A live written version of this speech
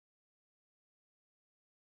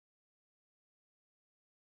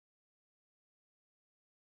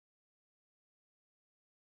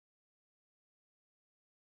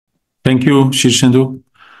Thank you, Shirshendu.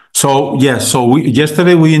 So yes,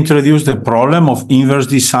 yesterday we introduced the problem of inverse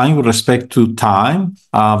design with respect to time,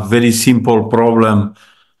 a very simple problem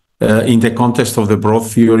in the context of the broad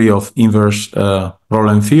theory of inverse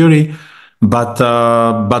problem theory. But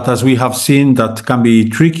as we have seen, that can be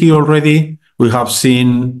tricky already. We have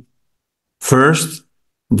seen first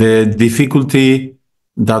the difficulty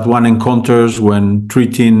that one encounters when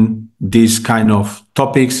treating these kind of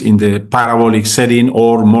topics in the parabolic setting,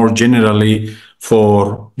 or more generally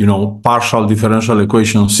for partial differential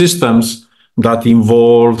equation systems that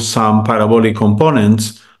involve some parabolic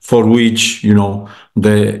components for which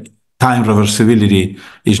the time reversibility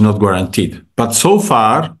is not guaranteed. But so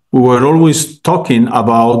far we were always talking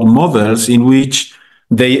about models in which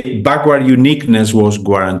the backward uniqueness was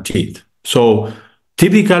guaranteed. So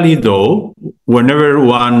typically, though, whenever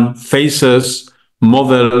one faces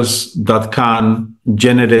models that can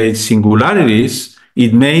generate singularities,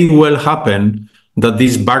 it may well happen that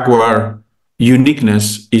this backward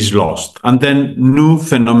uniqueness is lost, and then new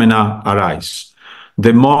phenomena arise.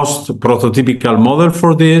 The most prototypical model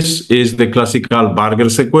for this is the classical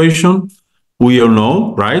Barger's equation. We all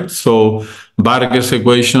know, right? So Barger's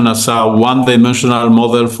equation as a one-dimensional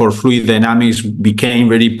model for fluid dynamics became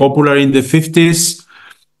very popular in the 50s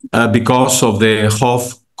because of the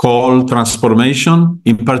Hopf-Kohl transformation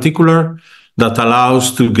in particular that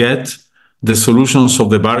allows to get the solutions of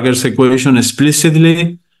the Barger's equation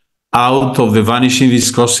explicitly out of the vanishing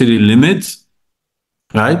viscosity limit,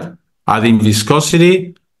 right? Adding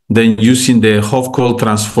viscosity, then using the Hopf-Kohl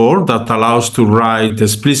transform that allows to write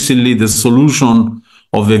explicitly the solution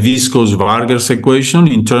of the viscous Barger's equation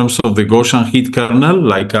in terms of the Gaussian heat kernel,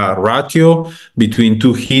 like a ratio between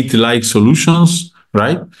two heat-like solutions,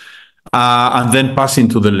 right? And then passing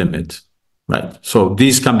to the limit, right? So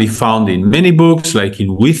this can be found in many books, like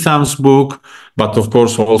in Witham's book, but of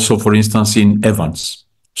course also, for instance, in Evans.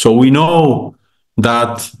 So we know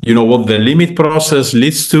that, what the limit process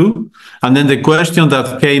leads to. And then the question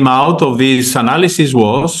that came out of this analysis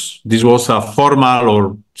this was a formal,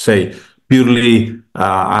 or say, purely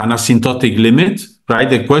an asymptotic limit, right?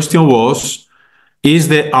 The question was, is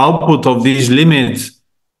the output of this limit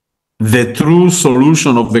the true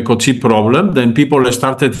solution of the Cauchy problem? Then people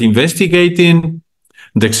started investigating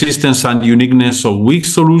the existence and uniqueness of weak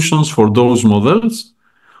solutions for those models.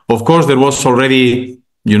 Of course, there was already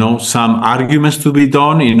some arguments to be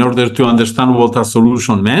done in order to understand what a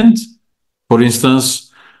solution meant. For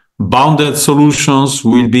instance, bounded solutions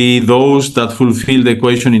will be those that fulfill the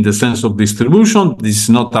equation in the sense of distribution. This is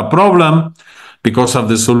not a problem because of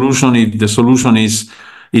the solution. If the solution is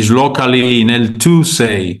locally in L2,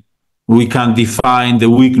 say, we can define the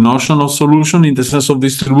weak notion of solution in the sense of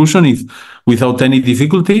distribution without any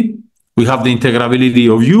difficulty. We have the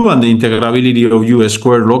integrability of U and the integrability of U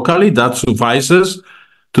squared locally. That suffices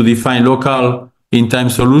to define local in-time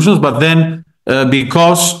solutions. But then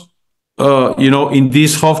because, in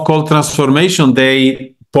this Hopf-Kohl transformation,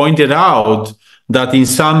 they pointed out that in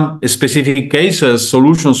some specific cases,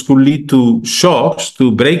 solutions could lead to shocks,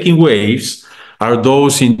 to breaking waves, are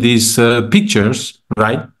those in these pictures,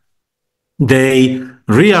 right? They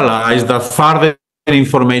realized that further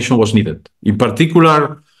information was needed. In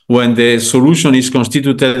particular, when the solution is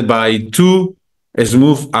constituted by two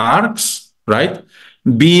smooth arcs, right?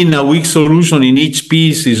 Being a weak solution in each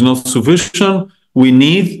piece is not sufficient. We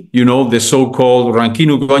need, the so-called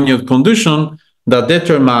Rankine-Hugoniot condition that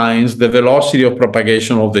determines the velocity of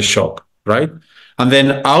propagation of the shock, right? And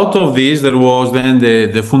then out of this, there was then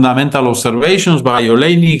the fundamental observations by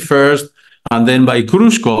Oleinik first, and then by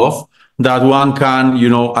Khrushchev, that one can,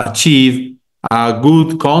 achieve a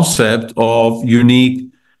good concept of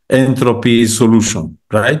unique entropy solution,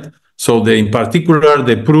 right? So in particular,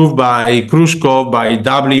 the proof by Khrushchev by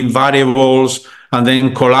doubling variables and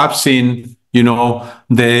then collapsing,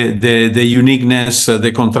 the uniqueness,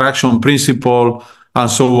 the contraction principle, and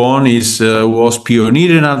so on was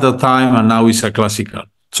pioneering at the time, and now is a classical.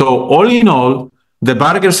 So all in all, the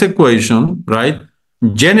Barger's equation, right,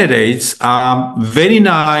 generates a very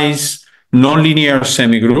nice nonlinear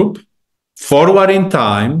semigroup forward in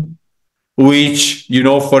time, which,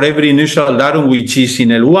 for every initial datum, which is in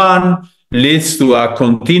L1, leads to a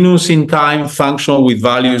continuous in time function with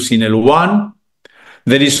values in L1.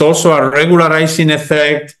 There is also a regularizing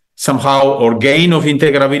effect somehow, or gain of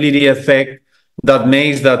integrability effect, that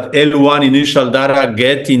makes that L1 initial data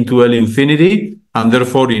get into L infinity, and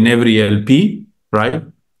therefore in every LP, right?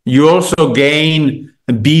 You also gain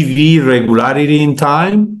BV regularity in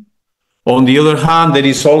time. On the other hand, there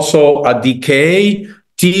is also a decay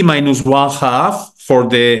T minus 1/2 for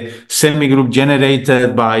the semigroup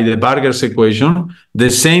generated by the Burger's equation, the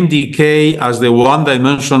same decay as the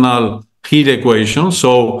one-dimensional heat equation.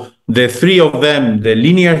 So the three of them, the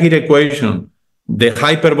linear heat equation, the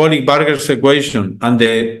hyperbolic Burger's equation, and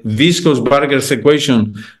the viscous Burger's equation,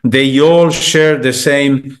 they all share the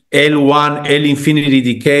same L1, L infinity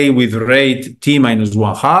decay with rate T minus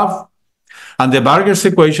 1/2. And the Burger's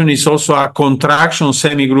equation is also a contraction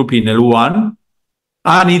semigroup in L1,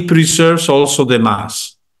 and it preserves also the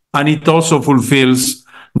mass. And it also fulfills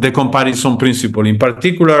the comparison principle. In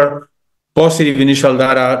particular, positive initial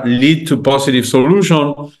data lead to positive solution,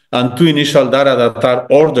 and two initial data that are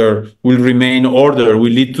ordered will remain ordered,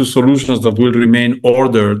 will lead to solutions that will remain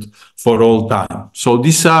ordered for all time. So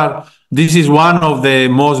this is one of the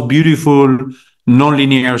most beautiful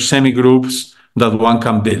nonlinear semigroups that one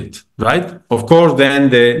can build, right? Of course, then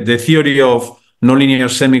the theory of nonlinear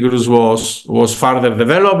semigroups was further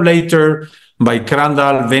developed later by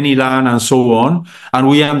Crandall, Veniland, and so on. And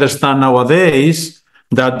we understand nowadays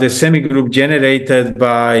that the semigroup generated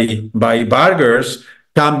by Burgers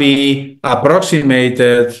can be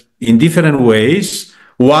approximated in different ways.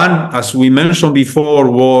 One, as we mentioned before,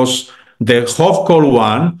 was the Hofkohl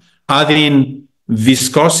one, adding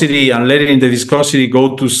viscosity and letting the viscosity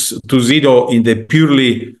go to zero in the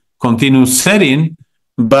purely continuous setting.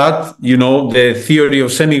 But, the theory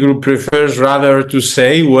of semigroup prefers rather to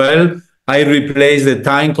say, well, I replace the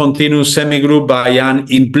time continuous semigroup by an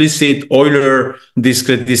implicit Euler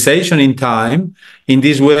discretization in time. In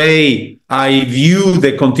this way, I view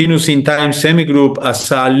the continuous in time semigroup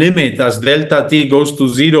as a limit as delta t goes to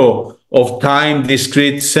zero of time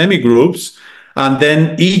discrete semigroups. And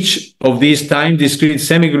then each of these time discrete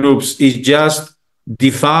semigroups is just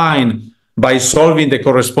defined by solving the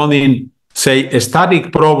corresponding, say, a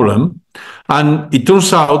static problem. And it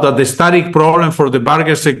turns out that the static problem for the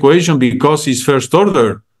Burger's equation, because it's first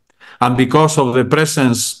order and because of the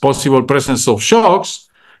possible presence of shocks,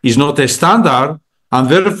 is not a standard. And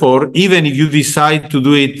therefore, even if you decide to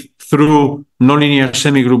do it through nonlinear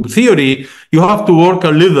semigroup theory, you have to work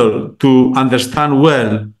a little to understand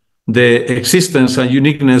well the existence and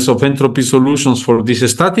uniqueness of entropy solutions for this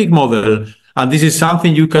static model. And this is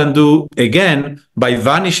something you can do, again, by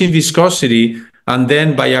vanishing viscosity and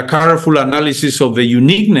then by a careful analysis of the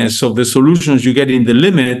uniqueness of the solutions you get in the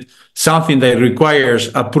limit, something that requires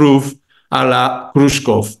a proof a la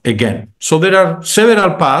Khrushchev again. So there are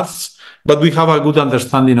several paths, but we have a good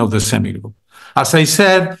understanding of the semigroup. As I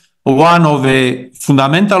said, one of the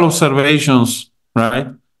fundamental observations, right,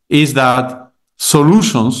 is that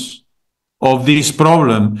solutions of this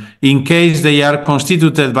problem, in case they are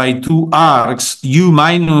constituted by two arcs, U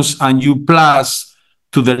minus and U plus,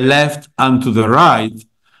 to the left and to the right,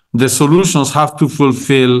 the solutions have to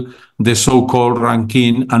fulfill the so-called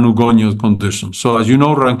Rankine and Hugoniot conditions. So as you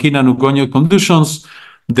know, Rankine and Hugoniot conditions,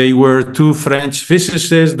 they were two French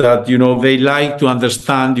physicists that, they like to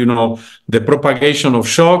understand, the propagation of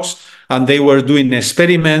shocks. And they were doing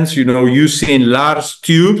experiments, using large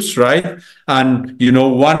tubes, right? And,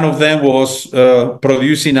 one of them was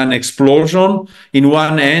producing an explosion in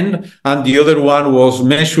one end, and the other one was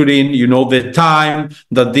measuring, the time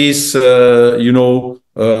that this,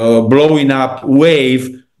 blowing up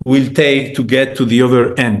wave will take to get to the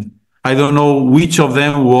other end. I don't know which of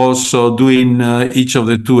them was doing each of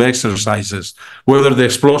the two exercises, whether the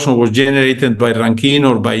explosion was generated by Rankine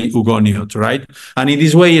or by Hugoniot, right? And in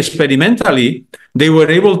this way, experimentally, they were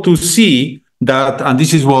able to see that, and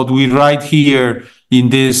this is what we write here in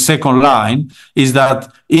this second line, is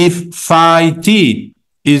that if phi t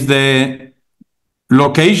is the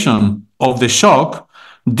location of the shock,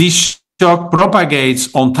 this shock propagates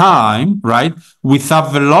on time, right, with a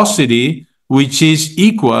velocity which is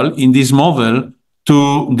equal in this model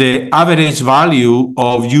to the average value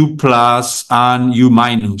of U plus and U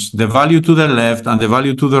minus, the value to the left and the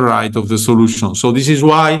value to the right of the solution. So this is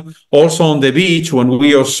why also on the beach, when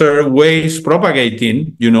we observe waves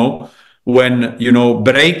propagating, when,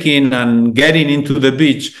 breaking and getting into the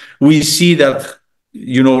beach, we see that,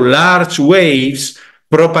 large waves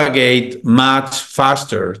propagate much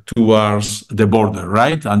faster towards the border,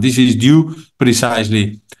 right? And this is due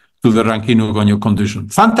precisely to the Rankine-Hugoniot condition.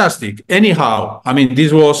 Fantastic. Anyhow,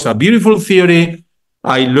 this was a beautiful theory.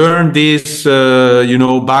 I learned this,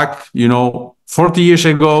 back, 40 years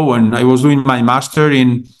ago when I was doing my master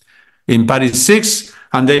in Paris 6.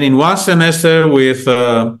 And then in one semester with,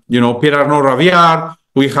 Pierre-Arnaud Raviard,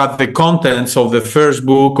 we had the contents of the first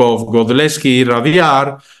book of Godlewski,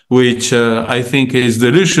 Raviard, which I think is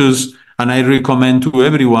delicious. And I recommend to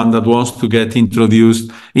everyone that wants to get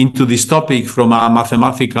introduced into this topic from a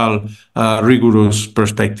mathematical, rigorous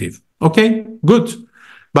perspective. Okay, good.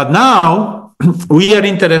 But now we are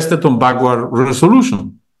interested on backward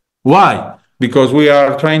resolution. Why? Because we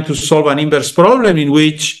are trying to solve an inverse problem in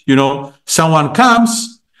which, someone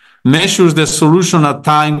comes, measures the solution at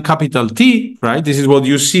time capital T, right? This is what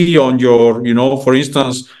you see on your, for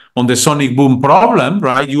instance, on the sonic boom problem,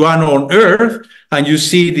 right? You are on Earth and you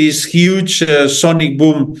see this huge sonic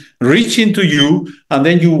boom reaching to you, and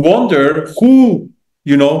then you wonder who,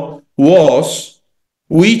 was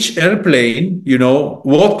which airplane,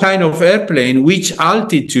 what kind of airplane, which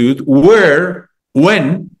altitude, where,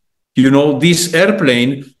 when, this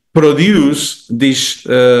airplane produce this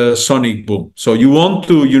sonic boom. So you want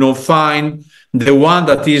to, find the one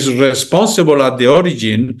that is responsible at the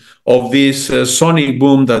origin of this sonic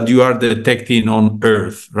boom that you are detecting on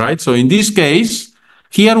Earth, right? So in this case,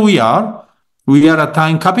 here we are at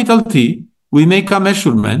time capital T, we make a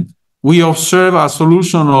measurement, we observe a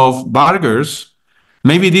solution of Burgers.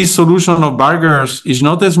 Maybe this solution of Burgers is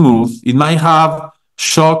not as smooth. It might have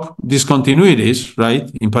shock discontinuities, right?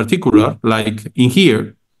 In particular, like in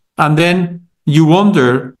here. And then you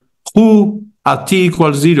wonder who at t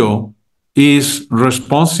equals 0 is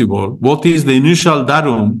responsible. What is the initial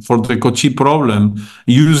datum for the Cauchy problem,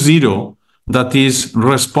 U0, that is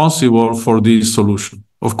responsible for this solution?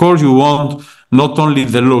 Of course, you want not only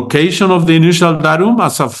the location of the initial datum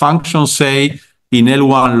as a function, say, in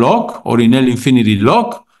L1 log or in L infinity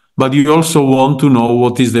log, but you also want to know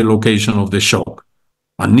what is the location of the shock.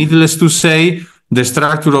 And needless to say, the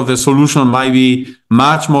structure of the solution might be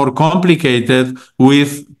much more complicated,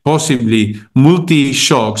 with possibly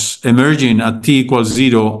multi-shocks emerging at t equals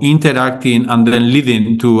 0, interacting and then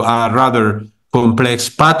leading to a rather complex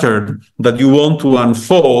pattern that you want to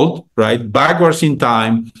unfold, right, backwards in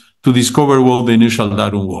time to discover what the initial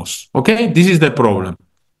datum was. Okay, this is the problem.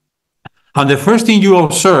 And the first thing you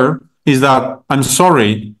observe is that, I'm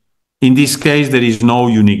sorry, in this case, there is no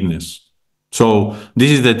uniqueness. So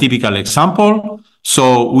this is the typical example.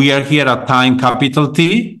 So we are here at time capital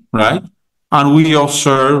T, right? And we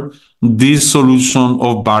observe this solution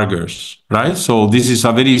of Burgers, right? So this is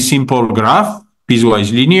a very simple graph,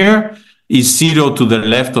 piecewise linear, is 0 to the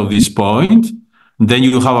left of this point. Then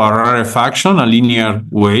you have a rarefaction, a linear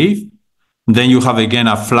wave. Then you have again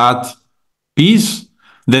a flat piece.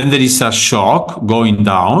 Then there is a shock going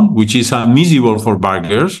down, which is admissible for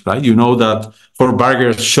Burgers, right? You know that for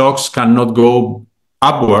Burgers, shocks cannot go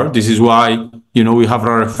upward. This is why, we have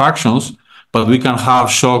rarefactions, but we can have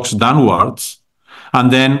shocks downwards,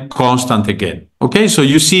 and then constant again. Okay, so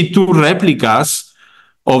you see two replicas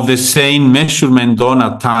of the same measurement done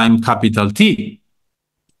at time capital T.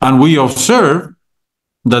 And we observe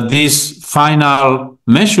that this final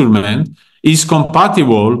measurement is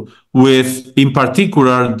compatible with, in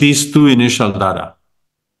particular, these two initial data.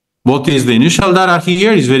 What is the initial data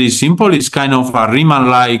here? Is very simple. It's kind of a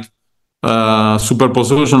Riemann-like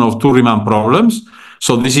superposition of two Riemann problems.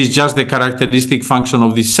 So this is just the characteristic function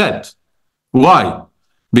of this set. Why?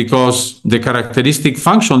 Because the characteristic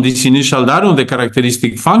function, this initial datum, the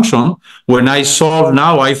characteristic function, when I solve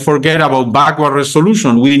now, I forget about backward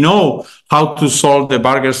resolution. We know how to solve the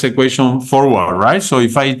Burgers equation forward, right? So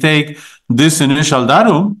if I take this initial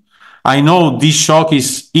datum, I know this shock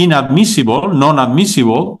is inadmissible,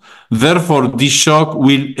 non-admissible. Therefore, this shock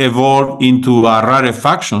will evolve into a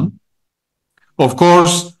rarefaction. Of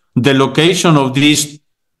course, the location of this,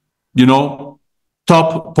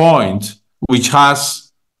 top point, which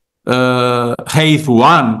has height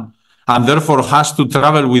 1, and therefore has to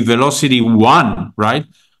travel with velocity 1, right?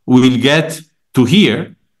 We will get to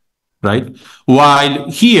here, right? While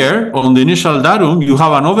here, on the initial datum, you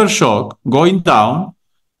have another shock going down.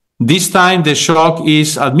 This time, the shock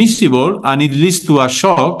is admissible, and it leads to a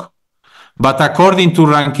shock. But according to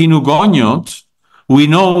Rankine-Gogniot, we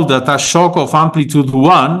know that a shock of amplitude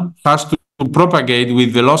 1 has to propagate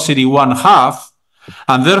with velocity 1/2,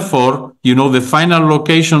 and therefore, the final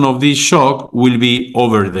location of this shock will be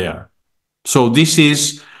over there. So this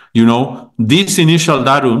is, this initial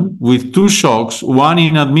datum with two shocks, one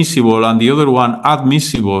inadmissible and the other one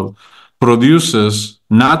admissible, produces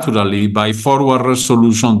naturally by forward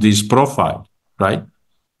resolution this profile, right?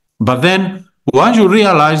 But then once you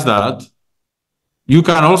realize that, you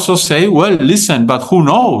can also say, well, listen, but who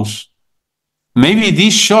knows? Maybe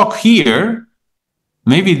this shock here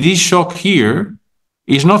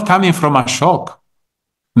is not coming from a shock.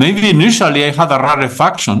 Maybe initially I had a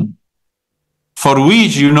rarefaction for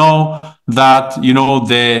which that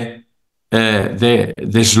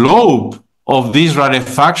the slope of this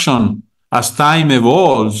rarefaction as time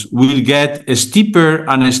evolves will get steeper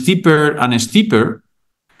and steeper and steeper.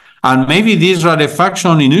 And maybe this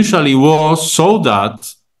rarefaction initially was so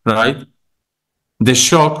that right, the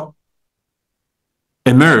shock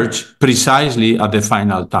emerge precisely at the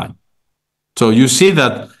final time. So you see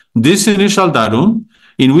that this initial datum,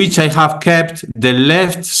 in which I have kept the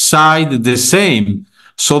left side the same,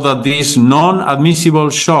 so that this non-admissible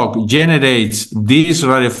shock generates this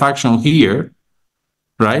rarefaction here,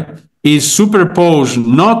 right, is superposed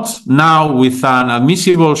not now with an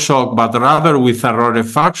admissible shock, but rather with a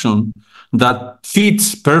rarefaction that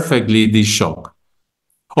fits perfectly this shock.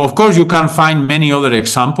 Of course, you can find many other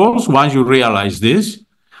examples once you realize this,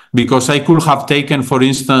 because I could have taken, for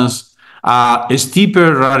instance, a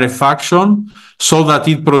steeper rarefaction so that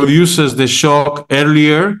it produces the shock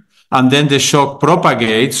earlier and then the shock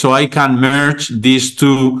propagates. So I can merge these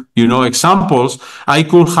two, examples. I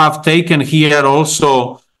could have taken here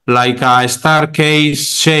also like a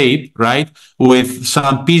staircase shape, right, with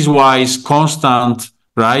some piecewise constant,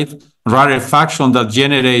 right, rarefaction that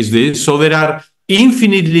generates this. So there are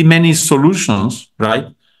infinitely many solutions, right,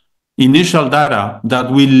 initial data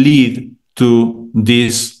that will lead to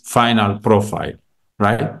this final profile,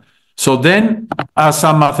 right? So then, as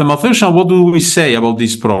a mathematician, what do we say about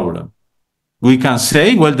this problem? We can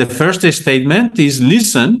say, well, the first statement is,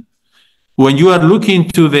 listen, when you are looking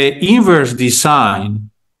to the inverse design,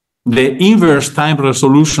 the inverse time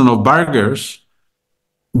resolution of burgers,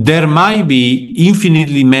 there might be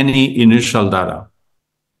infinitely many initial data,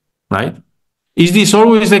 right? Is this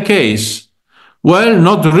always the case? Well,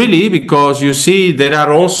 not really, because you see, there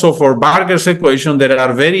are also, for Barger's equation, there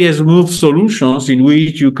are very smooth solutions in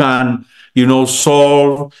which you can,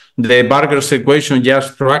 solve the Barger's equation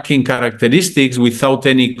just tracking characteristics without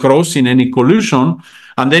any crossing, any collision.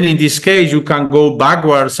 And then in this case, you can go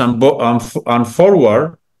backwards and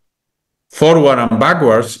forward and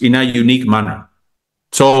backwards in a unique manner.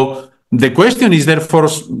 So the question is therefore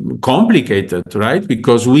complicated, right?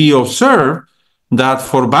 Because we observe that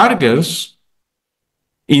for Bargers,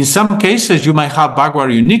 in some cases, you might have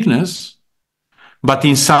backward uniqueness, but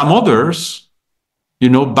in some others,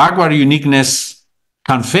 backward uniqueness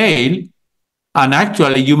can fail, and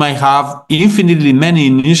actually you might have infinitely many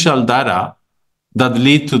initial data that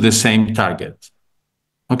lead to the same target.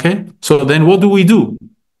 Okay? So then what do we do?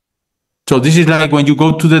 So this is like when you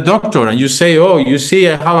go to the doctor and you say, oh, you see,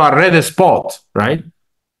 I have a red spot, right?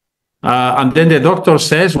 And then the doctor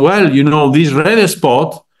says, well, this red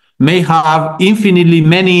spot may have infinitely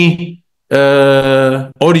many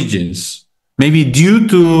origins, maybe due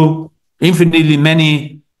to infinitely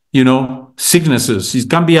many, sicknesses. It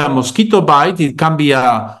can be a mosquito bite, it can be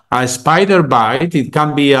a spider bite, it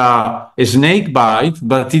can be a snake bite,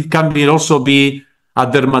 but it can also be a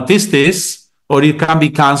dermatitis, or it can be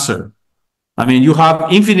cancer. I mean, you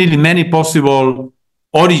have infinitely many possible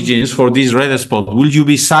origins for this red spot. Will you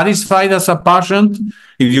be satisfied as a patient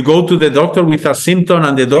if you go to the doctor with a symptom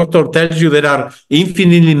and the doctor tells you there are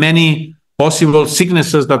infinitely many possible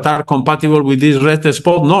sicknesses that are compatible with this red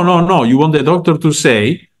spot? No. You want the doctor to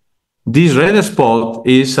say, this red spot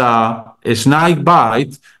is a snake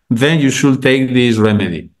bite, then you should take this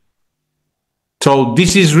remedy. So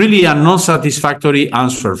this is really a non-satisfactory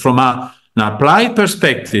answer. From an applied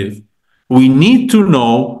perspective, we need to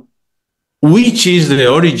know which is the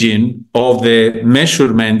origin of the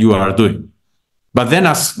measurement you are doing. But then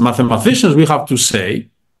as mathematicians, we have to say,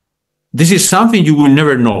 this is something you will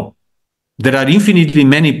never know. There are infinitely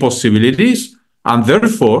many possibilities, and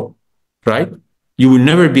therefore, right, you will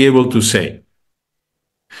never be able to say.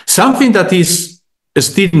 Something that is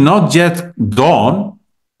still not yet done,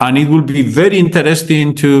 and it will be very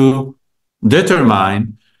interesting to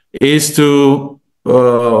determine, is to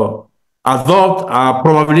adopt a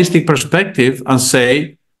probabilistic perspective and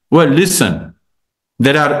say, well, listen,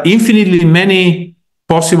 there are infinitely many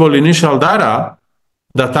possible initial data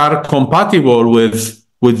that are compatible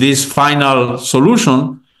with this final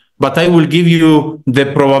solution, but I will give you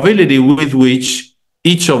the probability with which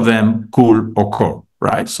each of them could occur,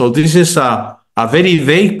 right? So this is a very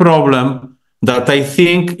vague problem that I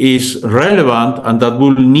think is relevant and that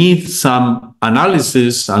will need some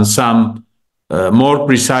analysis and some more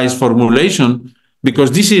precise formulation, because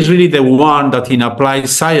this is really the one that in applied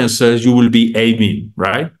sciences you will be aiming,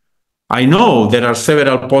 right? I know there are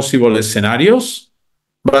several possible scenarios,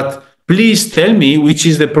 but please tell me which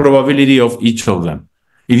is the probability of each of them.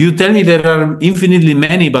 If you tell me there are infinitely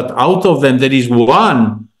many, but out of them there is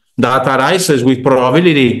one that arises with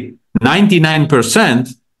probability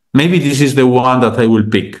 99%, maybe this is the one that I will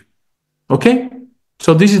pick. Okay?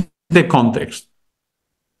 So this is the context.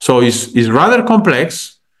 So it's rather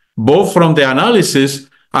complex, both from the analysis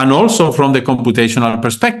and also from the computational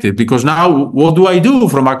perspective, because now what do I do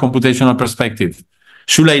from a computational perspective?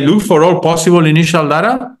 Should I look for all possible initial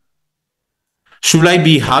data? Should I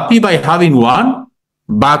be happy by having one,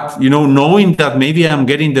 but knowing that maybe I'm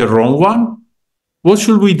getting the wrong one? What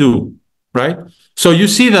should we do, right? So you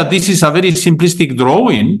see that this is a very simplistic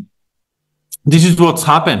drawing. This is what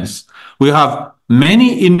happens. We have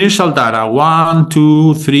many initial data, 1,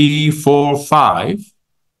 2, 3, 4, 5,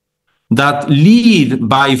 that lead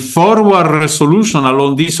by forward resolution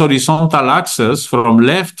along this horizontal axis from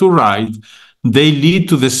left to right. They lead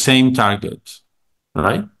to the same target,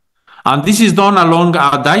 right? And this is done along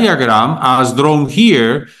a diagram as drawn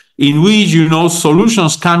here, in which,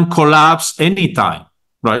 solutions can collapse anytime,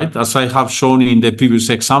 right? As I have shown in the previous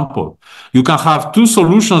example. You can have two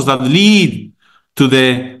solutions that lead to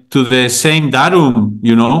the same datum,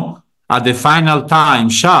 at the final time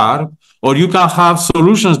sharp, or you can have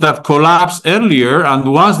solutions that collapse earlier,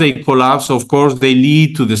 and once they collapse, of course, they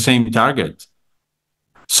lead to the same target.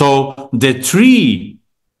 So the tree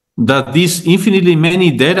that these infinitely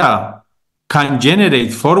many data can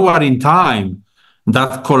generate forward in time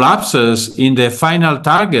that collapses in the final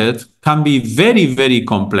target can be very, very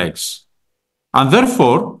complex. And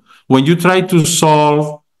therefore, when you try to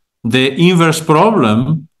solve the inverse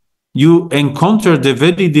problem, you encounter the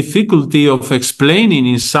very difficulty of explaining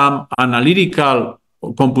in some analytical,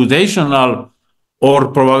 computational,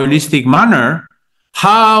 or probabilistic manner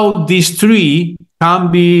how this tree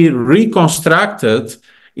can be reconstructed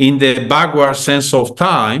in the backward sense of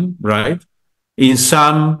time, right? In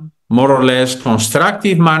some more or less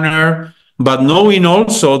constructive manner, but knowing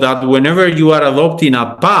also that whenever you are adopting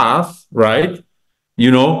a path, right,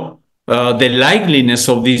 the likeliness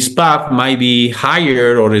of this path might be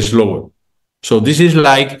higher or slower. So this is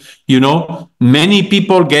like, many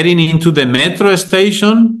people getting into the metro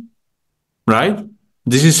station, right?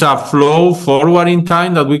 This is a flow forward in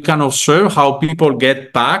time that we can observe how people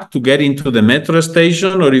get back to get into the metro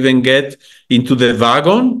station or even get into the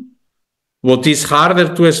wagon. What is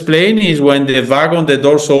harder to explain is when the wagon, the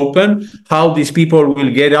doors open, how these people will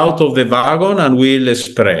get out of the wagon and will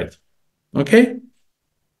spread. Okay?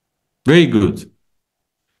 Very good.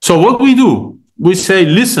 So what we do, we say,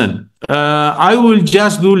 listen, I will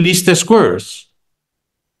just do least squares.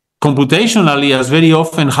 Computationally, as very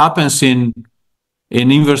often happens in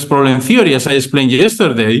inverse problem theory, as I explained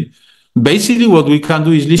yesterday, basically what we can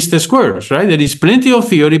do is least squares, right? There is plenty of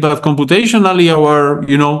theory, but computationally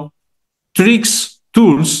our, tricks,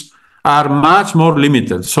 tools are much more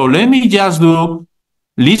limited. So let me just do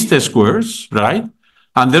least squares, right?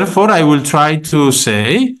 And therefore I will try to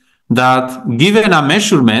say that given a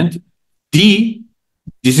measurement, D,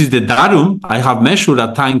 this is the datum I have measured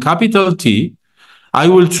at time capital T, I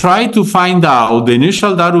will try to find out the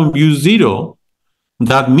initial datum U0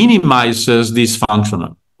 that minimizes this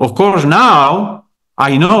functional. Of course, now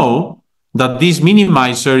I know that this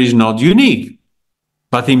minimizer is not unique.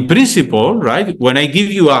 But in principle, right, when I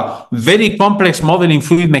give you a very complex model in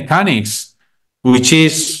fluid mechanics, which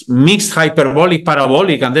is mixed hyperbolic,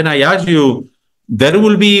 parabolic, and then I ask you, there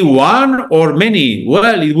will be one or many?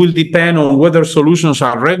 Well, it will depend on whether solutions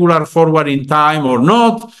are regular forward in time or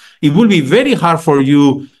not. It will be very hard for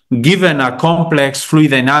you, given a complex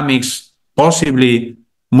fluid dynamics, possibly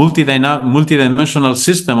multidimensional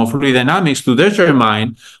system of fluid dynamics, to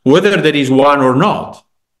determine whether there is one or not.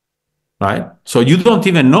 Right? So you don't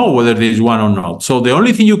even know whether there is one or not. So the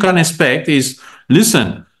only thing you can expect is,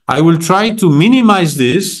 listen, I will try to minimize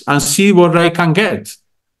this and see what I can get.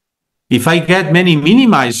 If I get many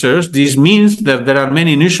minimizers, this means that there are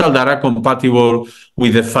many initial data compatible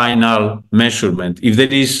with the final measurement. If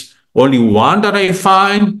there is only one that I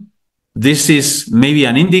find, this is maybe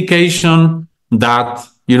an indication that,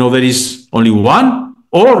 there is only one,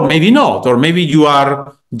 or maybe not, or maybe you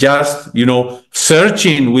are just,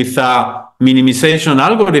 searching with a minimization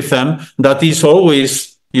algorithm that is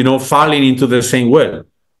always, falling into the same well.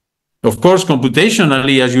 Of course,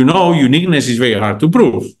 computationally, as you know, uniqueness is very hard to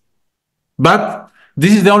prove. But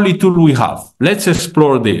this is the only tool we have. Let's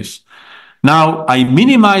explore this. Now, I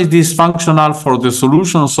minimize this functional for the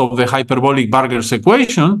solutions of the hyperbolic Burger's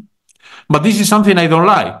equation, but this is something I don't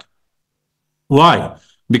like. Why?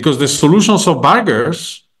 Because the solutions of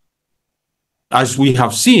Burger's, as we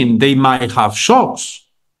have seen, they might have shocks.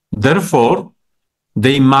 Therefore,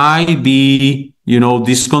 they might be,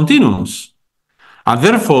 discontinuous. And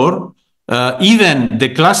therefore, even the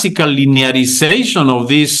classical linearization of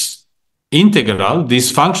this integral, this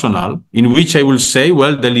functional, in which I will say,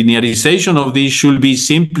 well, the linearization of this should be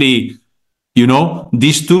simply,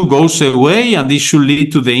 this 2 goes away, and this should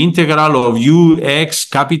lead to the integral of ux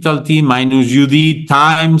capital T minus ud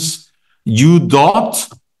times u dot,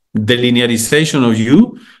 the linearization of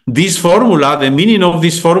u. this formula, the meaning of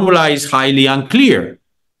this formula is highly unclear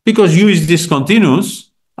because U is discontinuous,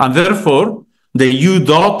 and therefore the U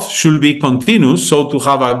dot should be continuous, so to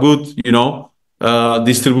have a good,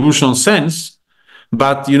 distribution sense.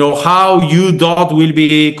 But, how U dot will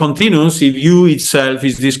be continuous if U itself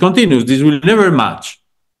is discontinuous? This will never match.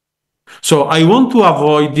 So I want to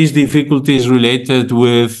avoid these difficulties related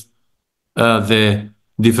with the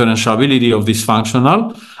differentiability of this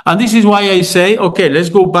functional. And this is why I say, okay, let's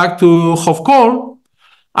go back to Hofkohl.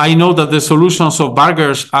 I know that the solutions of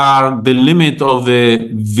Burgers are the limit of the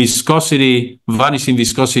viscosity, vanishing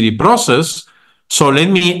viscosity process. So let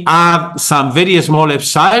me add some very small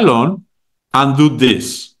epsilon and do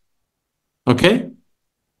this. Okay?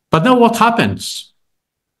 But now what happens?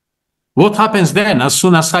 What happens then as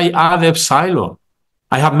soon as I add epsilon?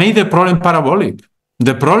 I have made the problem parabolic.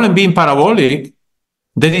 The problem being parabolic,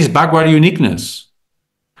 there is backward uniqueness.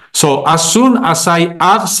 So as soon as I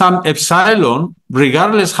add some epsilon,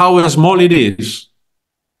 regardless how small it is,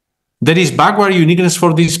 there is backward uniqueness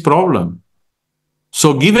for this problem.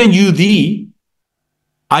 So given UD,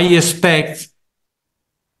 I expect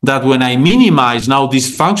that when I minimize now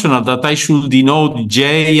this functional, that I should denote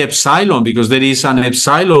J epsilon, because there is an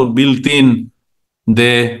epsilon built in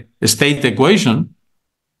the state equation,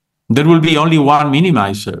 there will be only one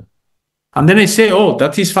minimizer. And then I say, oh,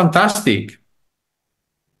 that is fantastic,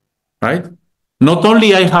 right? Not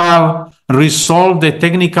only I have resolved the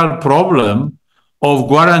technical problem of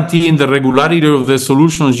guaranteeing the regularity of the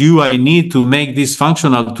solutions U I need to make this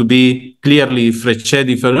functional to be clearly Frechet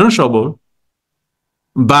differentiable,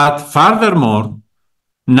 but furthermore,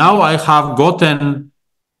 now I have gotten,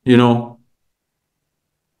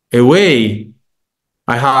 away,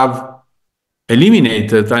 I have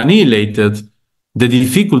annihilated the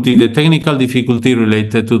difficulty, the technical difficulty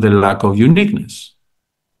related to the lack of uniqueness.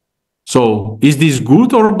 So is this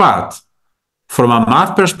good or bad? From a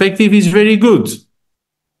math perspective, it's very good,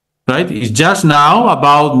 right? It's just now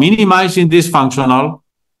about minimizing this functional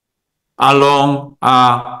along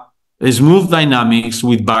a smooth dynamics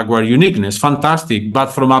with backward uniqueness. Fantastic. But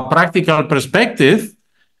from a practical perspective,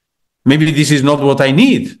 maybe this is not what I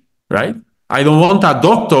need, right? I don't want a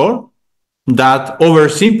doctor that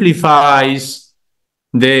oversimplifies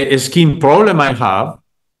the scheme problem I have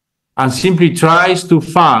and simply tries to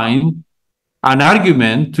find an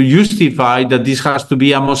argument to justify that this has to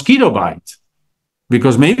be a mosquito bite,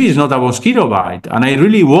 because maybe it's not a mosquito bite. And I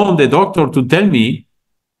really want the doctor to tell me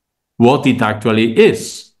what it actually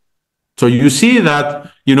is. So you see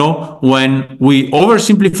that, when we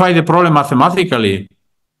oversimplify the problem mathematically,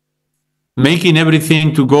 making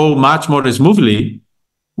everything to go much more smoothly,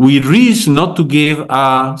 we risk not to give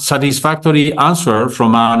a satisfactory answer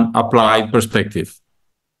from an applied perspective.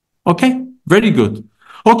 Okay, very good.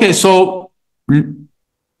 Okay, so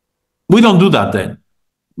we don't do that then.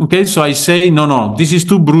 Okay, so I say, no, this is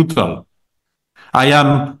too brutal. I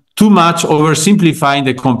am too much oversimplifying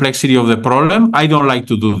the complexity of the problem. I don't like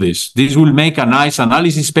to do this. This will make a nice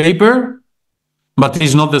analysis paper, but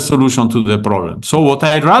it's not the solution to the problem. So what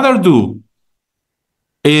I'd rather do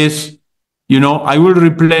is, I will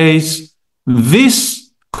replace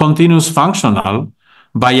this continuous functional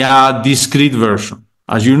by a discrete version.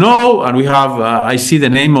 As you know, and we have, I see the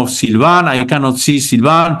name of Sylvain. I cannot see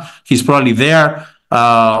Sylvain. He's probably there.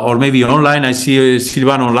 Or maybe online. I see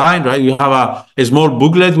Sylvain online, right? We have a small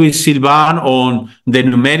booklet with Sylvain on the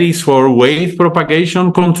numerics for wave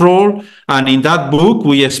propagation control. And in that book,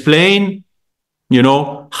 we explain,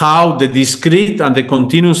 how the discrete and the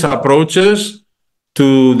continuous approaches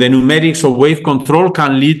to the numerics of wave control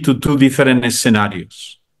can lead to two different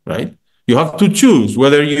scenarios, right? You have to choose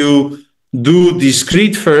whether you do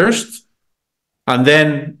discrete first and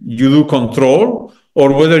then you do control,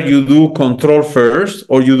 or whether you do control first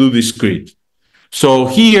or you do discrete. So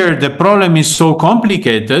here the problem is so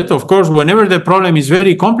complicated. Of course, whenever the problem is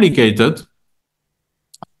very complicated,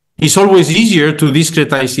 it's always easier to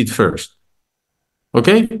discretize it first.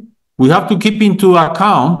 Okay? We have to keep into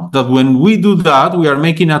account that when we do that, we are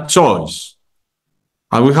making a choice.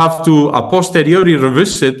 And we have to a posteriori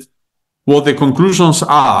revisit what the conclusions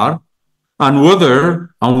are and wonder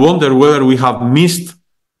whether we have missed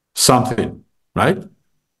something, right?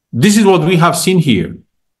 This is what we have seen here.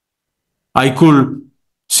 I could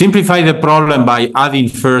simplify the problem by adding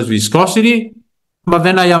first viscosity, but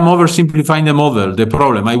then I am oversimplifying the model, the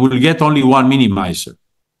problem. I will get only one minimizer,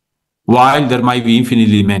 while there might be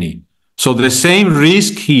infinitely many. So the same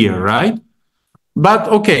risk here, right? But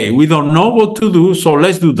okay, we don't know what to do, so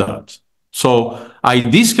let's do that. So I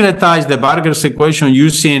discretize the Burgers equation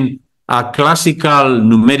using a classical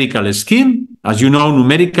numerical scheme. As you know,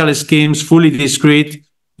 numerical schemes, fully discrete,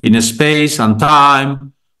 in space and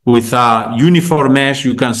time with a uniform mesh.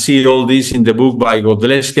 You can see all this in the book by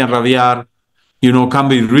Godlewski and Radiar, can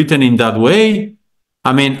be written in that way.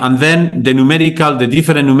 I mean, and then the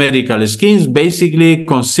different numerical schemes basically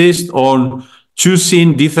consist on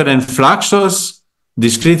choosing different fluxes,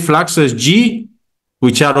 discrete fluxes G,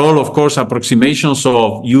 which are all, of course, approximations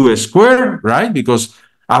of U squared, right? Because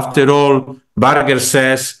after all, Barger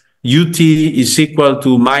says ut is equal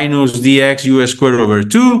to minus dx u squared over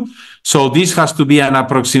 2. So this has to be an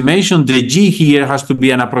approximation. The G here has to be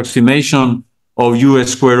an approximation of u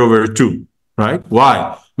squared over 2, right?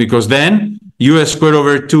 Why? Because then u squared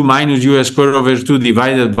over 2 minus u squared over 2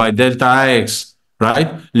 divided by delta x,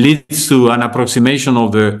 right, leads to an approximation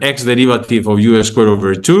of the x derivative of u squared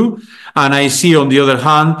over 2. And I see, on the other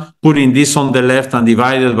hand, putting this on the left and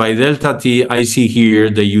divided by delta t, I see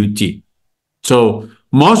here the ut. So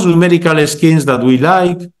most numerical schemes that we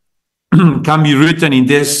like can be written in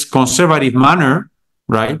this conservative manner,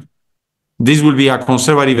 right? This will be a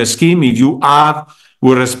conservative scheme. If you add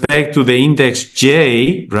with respect to the index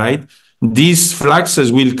j, right, these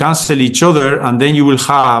fluxes will cancel each other, and then you will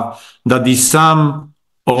have that the sum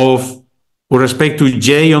of with respect to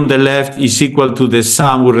j on the left is equal to the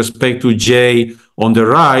sum with respect to j on the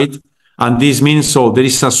right. And this means, so there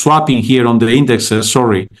is a swapping here on the indexes,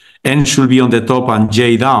 sorry, n should be on the top and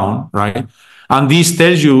j down, right? And this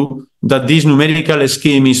tells you that this numerical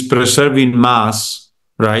scheme is preserving mass,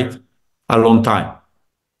 right, a long time.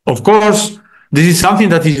 Of course, this is something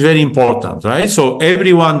that is very important, right? So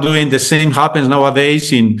everyone doing the same happens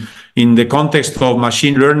nowadays in the context of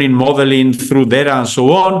machine learning, modeling through data and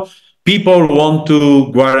so on. People want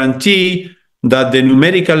to guarantee that the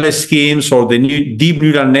numerical schemes or the new deep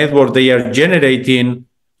neural network they are generating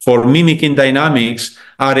for mimicking dynamics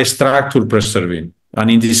are structure preserving.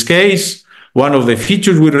 And in this case, one of the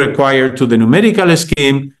features we require to the numerical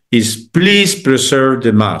scheme is please preserve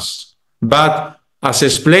the mass. But as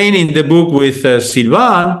explained in the book with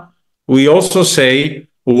Sylvain, we also say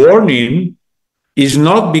warning is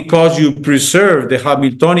not because you preserve the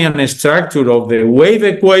Hamiltonian structure of the wave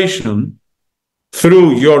equation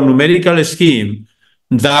through your numerical scheme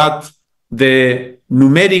that the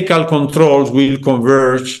numerical controls will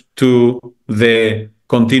converge to the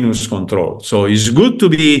continuous control. So it's good to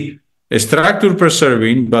be structure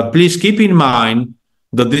preserving, but please keep in mind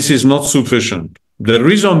that this is not sufficient. The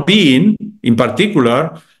reason being, in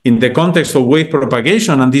particular, in the context of wave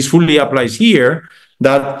propagation, and this fully applies here,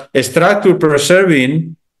 that structure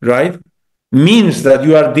preserving, right, means that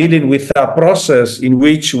you are dealing with a process in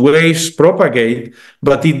which waves propagate,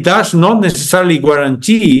 but it does not necessarily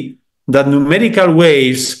guarantee that numerical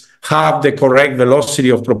waves have the correct velocity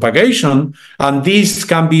of propagation. And this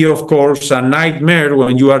can be, of course, a nightmare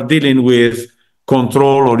when you are dealing with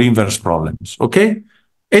control or inverse problems, okay?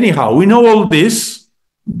 Anyhow, we know all this,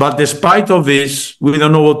 but despite of this, we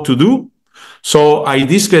don't know what to do. So I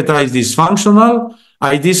discretize this functional,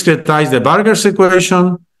 I discretize the Barger's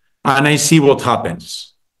equation, and I see what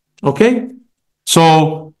happens, okay?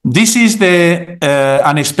 So this is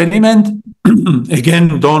an experiment,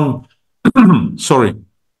 again, done, sorry,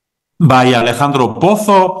 by Alejandro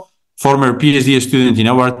Pozo, former PhD student in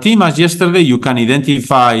our team. As yesterday, you can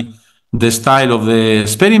identify the style of the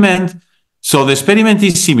experiment. So the experiment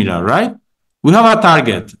is similar, right? We have a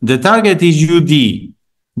target. The target is UD.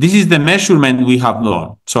 This is the measurement we have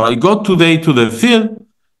done. So I go today to the field,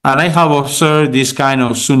 and I have observed this kind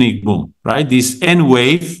of sonic boom, right? This N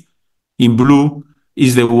wave in blue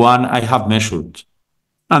is the one I have measured.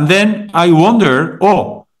 And then I wonder,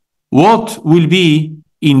 what will be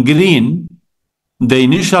in green the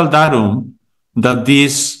initial datum that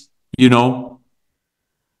this,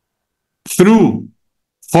 through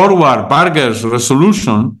forward Barger's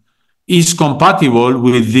resolution is compatible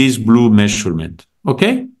with this blue measurement,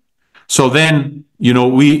 okay? So then,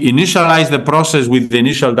 we initialize the process with the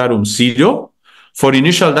initial datum 0. For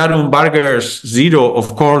initial datum Barger's 0,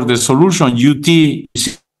 of course, the solution UT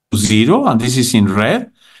is 0, and this is in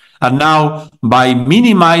red. And now, by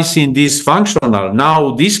minimizing this functional,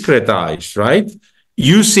 now discretized, right,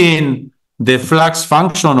 using the flux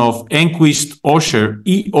function of Enquist-Osher,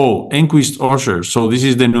 EO, Enquist-Osher. So this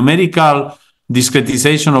is the numerical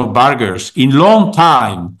discretization of Barger's in long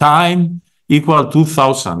time equal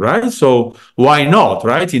 2000, right? So why not,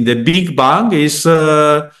 right? In the Big Bang is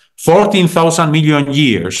 14,000 million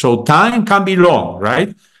years. So time can be long,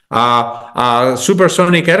 right? A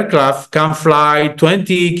supersonic aircraft can fly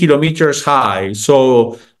 20 kilometers high.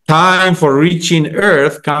 So time for reaching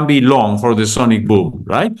Earth can be long for the sonic boom,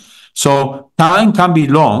 right? So time can be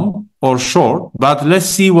long or short, but let's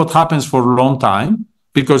see what happens for a long time.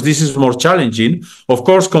 because this is more challenging. Of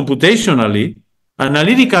course, computationally,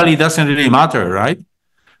 analytically, it doesn't really matter, right?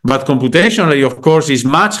 But computationally, of course, it's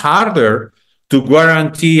much harder to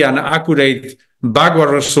guarantee an accurate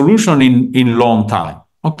backward resolution in long time.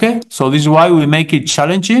 Okay, so this is why we make it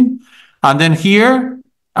challenging. And then here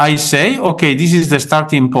I say, okay, this is the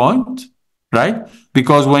starting point, right?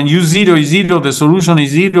 Because when u0 is 0, the solution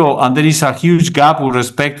is 0, and there is a huge gap with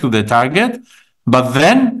respect to the target. But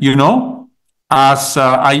then, you know, as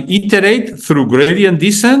I iterate through gradient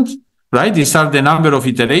descent, right? These are the number of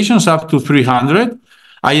iterations up to 300.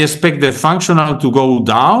 I expect the functional to go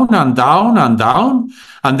down and down and down.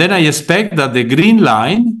 And then I expect that the green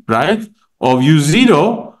line, right, of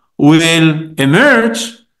u0 will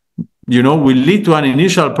emerge, you know, will lead to an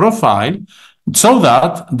initial profile so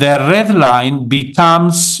that the red line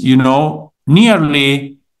becomes, you know,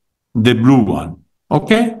 nearly the blue one.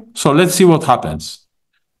 Okay? So let's see what happens.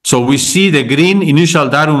 So we see the green initial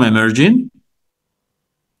datum emerging,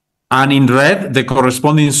 and in red, the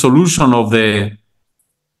corresponding solution of the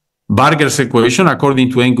Barger's equation according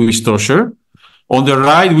to Enquist-Toscher. On the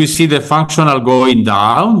right, we see the functional going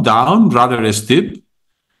down, down, rather steep.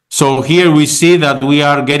 So here we see that we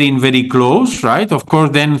are getting very close, right? Of course,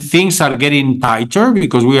 then things are getting tighter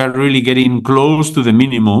because we are really getting close to the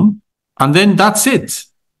minimum. And then that's it.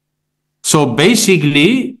 So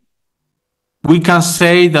basically, we can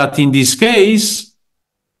say that in this case,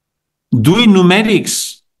 doing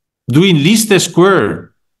numerics, doing least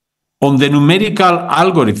square on the numerical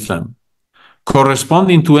algorithm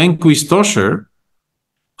corresponding to Enquist-Toscher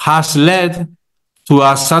has led to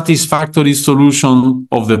a satisfactory solution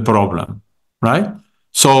of the problem, right?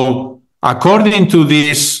 So according to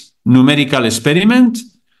this numerical experiment,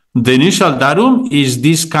 the initial datum is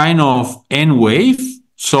this kind of N wave.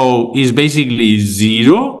 So it's basically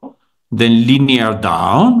 0, then linear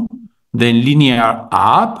down, then linear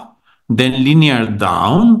up, then linear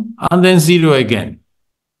down, and then 0 again.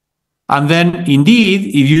 And then indeed,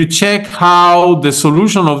 if you check how the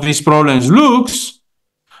solution of these problems looks,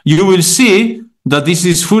 you will see that this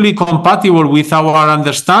is fully compatible with our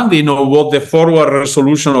understanding of what the forward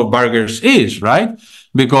resolution of Barger's is, right?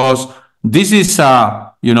 Because this is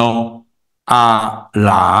a, you know, a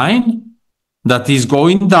line that is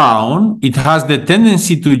going down. It has the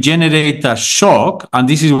tendency to generate a shock, and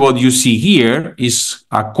this is what you see here, is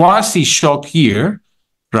a quasi-shock here,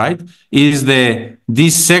 right? Is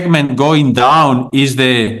this segment going down is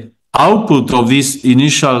the output of this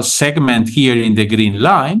initial segment here in the green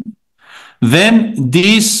line. Then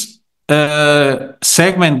this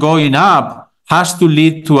segment going up has to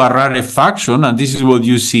lead to a rarefaction, and this is what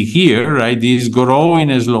you see here, right? This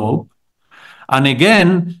growing slope. And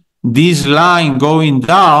again, this line going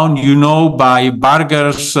down, you know, by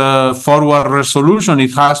Barger's forward resolution,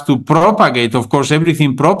 it has to propagate. Of course,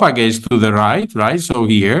 everything propagates to the right, right? So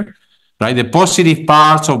here, right, the positive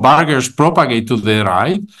parts of Barger's propagate to the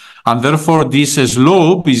right, and therefore this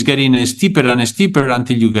slope is getting steeper and steeper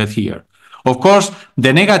until you get here. Of course,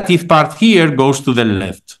 the negative part here goes to the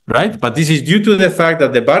left, right? But this is due to the fact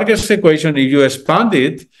that the Barger's equation, if you expand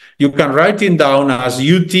it, you can write it down as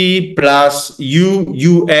ut plus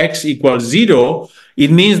ux equals 0. It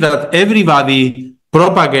means that everybody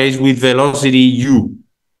propagates with velocity u.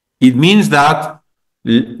 It means that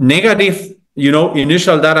negative, you know,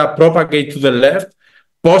 initial data propagate to the left,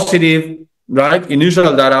 positive, right,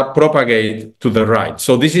 initial data propagate to the right.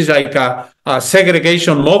 So this is like a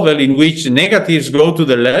segregation model in which negatives go to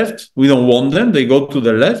the left. We don't want them. They go to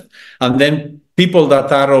the left. And then people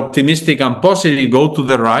that are optimistic and positive go to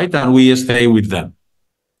the right, and we stay with them.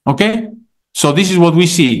 Okay? So this is what we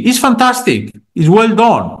see. It's fantastic. It's well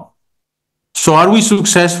done. So are we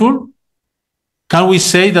successful? Can we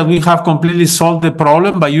say that we have completely solved the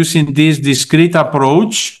problem by using this discrete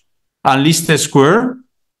approach and least square?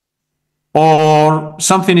 Or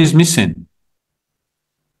something is missing?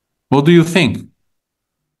 What do you think?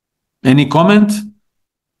 Any comment?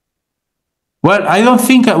 Well, I don't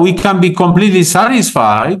think we can be completely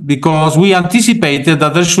satisfied because we anticipated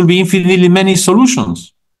that there should be infinitely many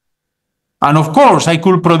solutions. And of course, I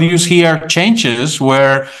could produce here changes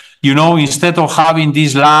where, you know, instead of having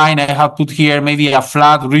this line, I have put here maybe a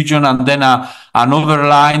flat region and then another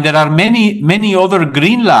line. There are many other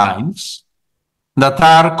green lines that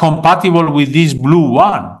are compatible with this blue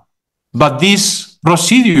one. But this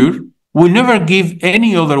procedure will never give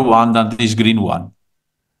any other one than this green one.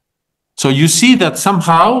 So you see that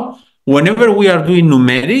somehow, whenever we are doing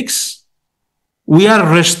numerics, we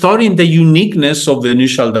are restoring the uniqueness of the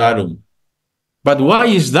initial datum. But why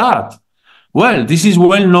is that? Well, this is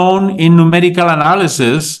well known in numerical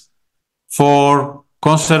analysis for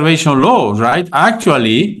conservation laws, right?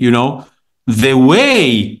 Actually, the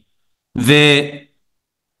way the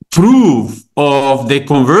proof of the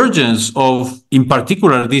convergence of, in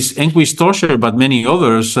particular, this Enquist-Toscher, but many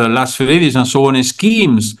others, Las-Fredis and so on,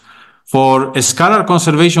 schemes for scalar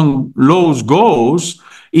conservation laws goes,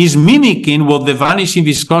 is mimicking what the vanishing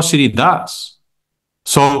viscosity does.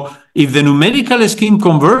 So if the numerical scheme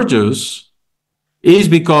converges, is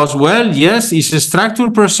because, well, yes, it's a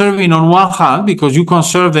structure preserving on one hand because you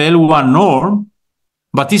conserve the L1 norm,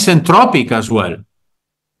 but it's entropic as well.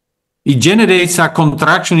 It generates a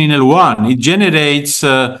contraction in L1. It generates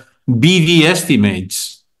BV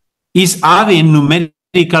estimates. It's adding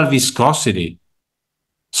numerical viscosity.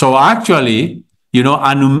 So actually,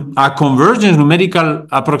 a convergence numerical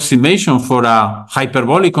approximation for a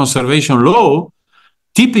hyperbolic conservation law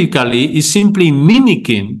typically is simply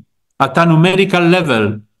mimicking at a numerical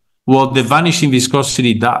level what the vanishing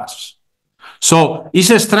viscosity does. So it's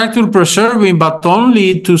a structure preserving, but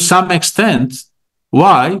only to some extent.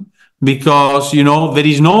 Why? Because, there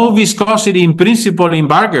is no viscosity in principle in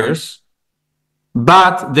burgers,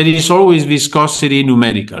 but there is always viscosity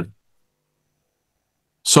numerically.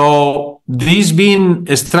 So this being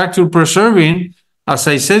a structure preserving, as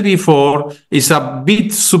I said before, is a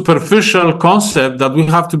bit superficial concept that we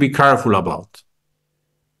have to be careful about.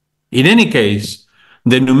 In any case,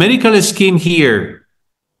 the numerical scheme here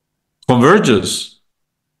converges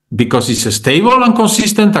because it's stable and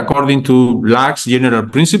consistent according to Lack's general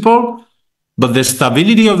principle, but the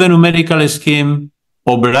stability of the numerical scheme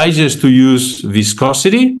obliges to use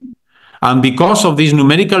viscosity. And because of this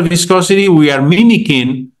numerical viscosity, we are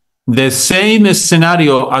mimicking the same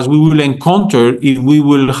scenario as we will encounter if we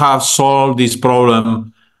will have solved this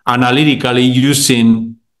problem analytically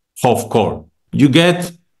using Hofkohl. You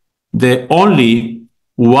get the only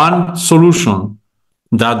one solution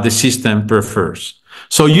that the system prefers.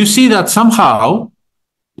 So you see that somehow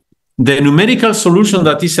the numerical solution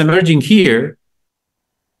that is emerging here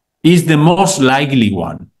is the most likely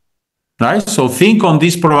one, right? So think on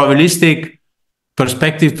this probabilistic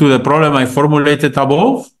perspective to the problem I formulated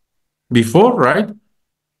before, right?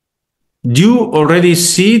 You already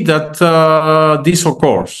see that this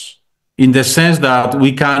occurs in the sense that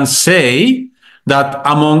we can say that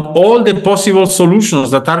among all the possible solutions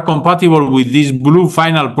that are compatible with this blue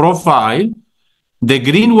final profile, the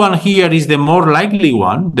green one here is the most likely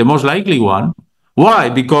one. Why?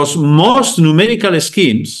 Because most numerical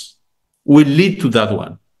schemes will lead to that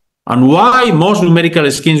one. And why most numerical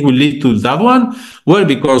schemes will lead to that one? Well,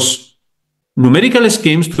 because numerical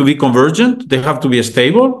schemes, to be convergent, they have to be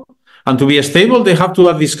stable. And to be stable, they have to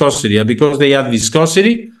add viscosity. And because they add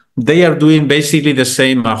viscosity, they are doing basically the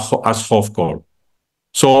same as Hofkohl.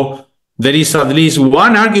 So there is at least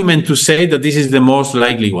one argument to say that this is the most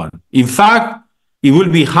likely one. In fact, it will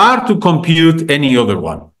be hard to compute any other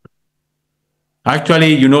one.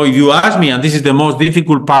 Actually, if you ask me, and this is the most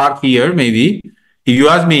difficult part here, maybe, if you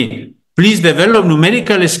ask me, please develop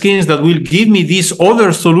numerical schemes that will give me these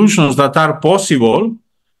other solutions that are possible,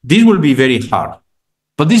 this will be very hard.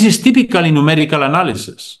 But this is typically numerical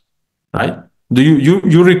analysis, right? Do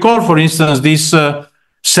you recall, for instance, this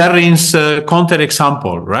Serrin's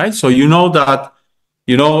counterexample, right? So you know that,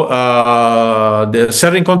 the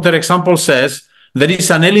Serrin counterexample says there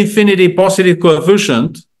is an L-infinity positive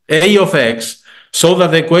coefficient, A of x, so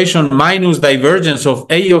that the equation minus divergence of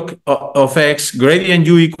A of x gradient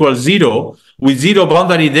u equals 0 with 0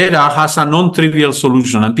 boundary data has a non-trivial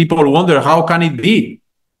solution. And people wonder, how can it be?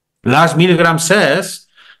 Lars Milgram says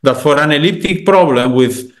that for an elliptic problem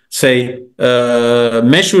with, say,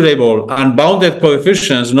 measurable and bounded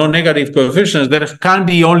coefficients, non-negative coefficients, there can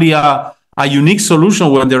be only a unique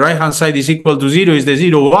solution when the right-hand side is equal to 0, is the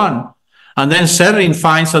 0, 1. And then Serrin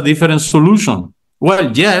finds a different solution.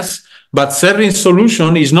 Well, yes, but Serrin's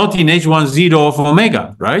solution is not in H10 of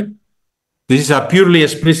omega, right? This is a purely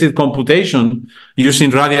explicit computation using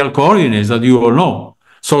radial coordinates that you all know.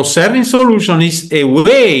 So Serrin's solution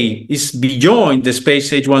is beyond the space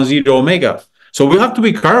H10 omega. So we have to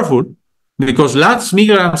be careful because Lars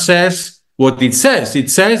Milgram says what it says. It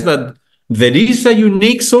says that there is a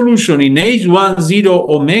unique solution in H10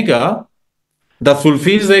 omega that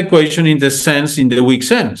fulfills the equation in the weak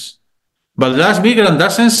sense. But Lars Milgram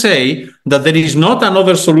doesn't say that there is not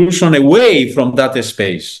another solution away from that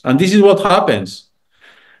space. And this is what happens.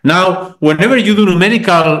 Now, whenever you do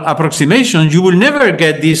numerical approximations, you will never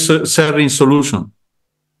get this Serrin solution.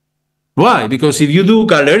 Why? Because if you do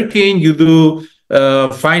Galerkin, you do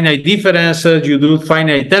finite differences, you do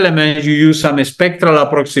finite elements, you use some spectral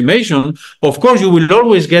approximation, of course, you will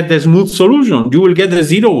always get the smooth solution. You will get the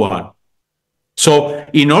 0, 1. So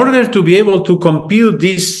in order to be able to compute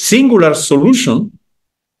this singular solution,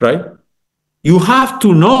 right, you have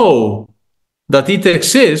to know that it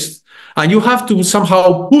exists, and you have to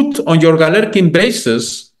somehow put on your Galerkin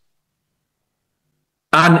basis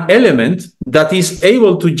an element that is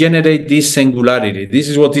able to generate this singularity. This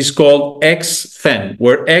is what is called X-fen,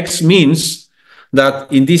 where X means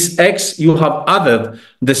that in this X you have added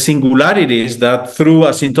the singularities that through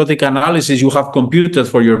asymptotic analysis you have computed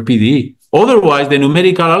for your PDE. Otherwise, the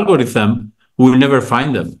numerical algorithm will never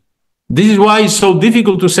find them. This is why it's so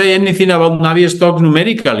difficult to say anything about Navier-Stokes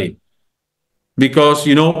numerically, because,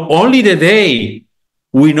 only the day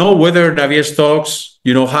we know whether Navier-Stokes,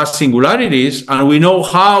 has singularities, and we know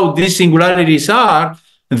how these singularities are,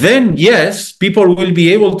 then yes, people will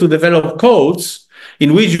be able to develop codes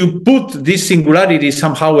in which you put this singularity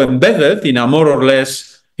somehow embedded in a more or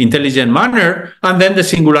less intelligent manner, and then the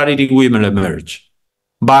singularity will emerge.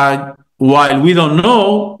 But while we don't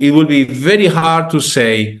know, it will be very hard to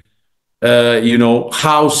say,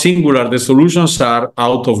 how singular the solutions are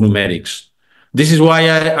out of numerics. This is why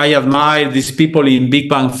I admire these people in Big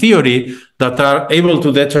Bang theory that are able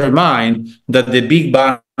to determine that the Big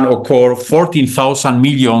Bang occurred 14,000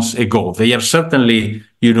 millions ago. They are certainly,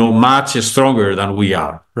 much stronger than we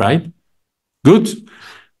are, right? Good.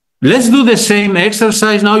 Let's do the same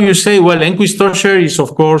exercise now. You say, well, Enquist-Toscher is,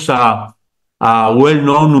 of course, a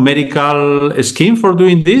well-known numerical scheme for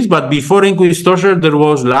doing this, but before Enquist-Toscher, there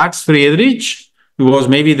was Lax-Friedrich. It was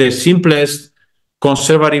maybe the simplest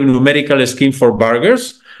conservative numerical scheme for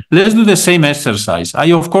burgers. Let's do the same exercise.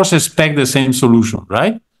 I, of course, expect the same solution,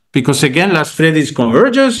 right? Because, again, Lax-Friedrich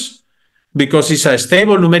converges because it's a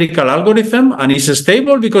stable numerical algorithm, and it's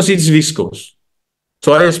stable because it's viscous.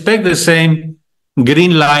 So I expect the same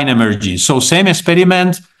green line emerges. So same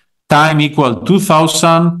experiment, time equal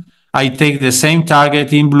 2000. I take the same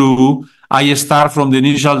target in blue. I start from the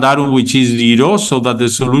initial datum, which is 0, so that the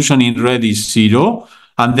solution in red is 0.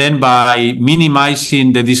 And then by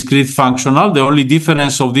minimizing the discrete functional, the only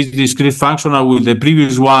difference of this discrete functional with the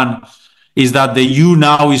previous one is that the U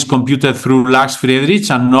now is computed through Lax-Friedrich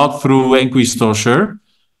and not through Enquist-Toscher,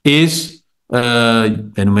 is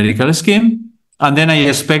the numerical scheme. And then I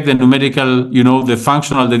expect the numerical,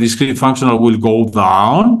 the discrete functional will go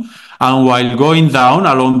down. And while going down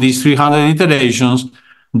along these 300 iterations,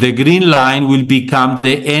 the green line will become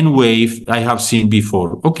the N wave I have seen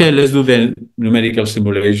before. Okay, let's do the numerical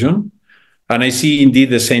simulation. And I see indeed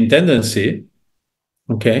the same tendency.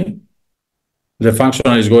 Okay. The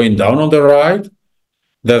functional is going down on the right.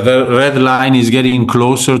 The red line is getting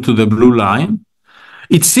closer to the blue line.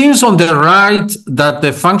 It seems on the right that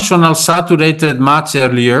the functional saturated much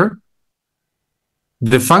earlier.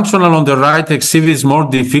 The functional on the right exhibits more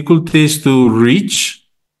difficulties to reach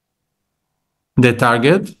the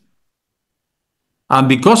target. And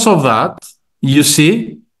because of that, you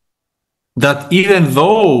see that even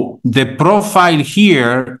though the profile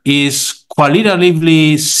here is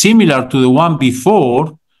qualitatively similar to the one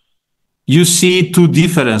before, you see two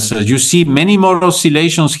differences. You see many more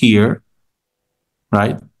oscillations here,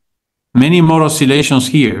 right? Many more oscillations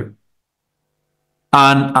here,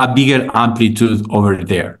 and a bigger amplitude over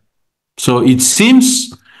there. So it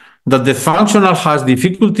seems that the functional has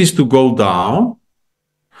difficulties to go down.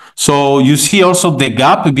 So you see also the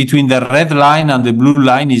gap between the red line and the blue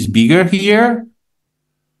line is bigger here.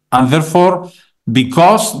 And therefore,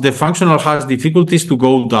 because the functional has difficulties to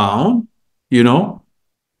go down, the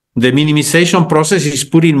minimization process is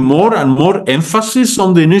putting more and more emphasis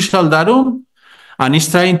on the initial datum, and is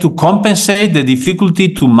trying to compensate the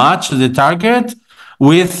difficulty to match the target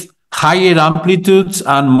with higher amplitudes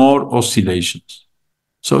and more oscillations.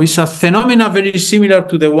 So it's a phenomenon very similar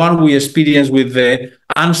to the one we experienced with the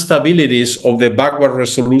instabilities of the backward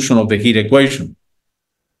resolution of the heat equation.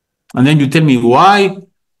 And then you tell me, why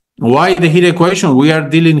the heat equation? We are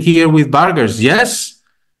dealing here with burgers. Yes,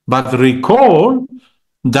 but recall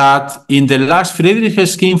that in the Lax-Friedrich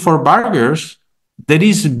scheme for burgers, there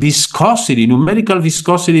is viscosity, numerical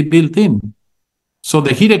viscosity built in. So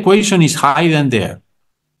the heat equation is hidden there.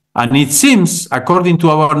 And it seems, according to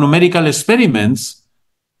our numerical experiments,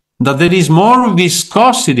 that there is more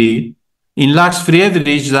viscosity in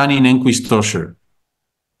Lax-Friedrich than in Enquist-Toscher.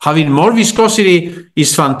 Having more viscosity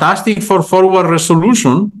is fantastic for forward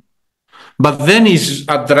resolution, but then is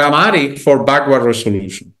dramatic for backward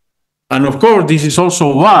resolution. And of course, this is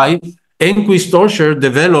also why Enquist-Toscher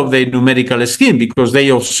developed the numerical scheme, because they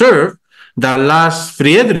observed that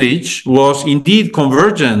Lax-Friedrich was indeed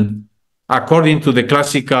convergent according to the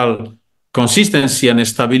classical consistency and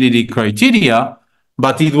stability criteria,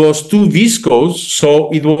 but it was too viscous, so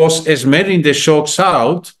it was smearing the shocks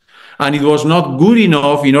out, and it was not good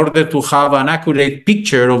enough in order to have an accurate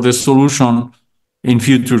picture of the solution in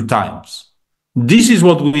future times. This is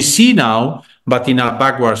what we see now, but in a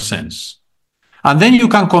backward sense. And then you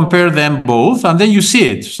can compare them both, and then you see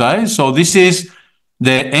it, right? So this is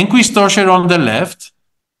the Enquist-Toscher on the left,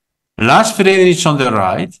 Lars Friedrich on the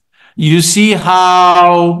right. You see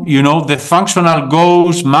how, the functional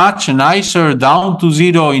goes much nicer down to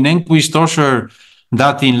zero in Enquist-Toscher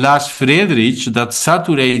than in Lars Friedrich, that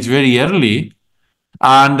saturates very early.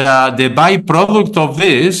 And the byproduct of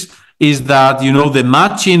this is that, the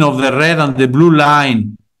matching of the red and the blue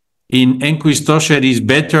line in Enquist-Toscher is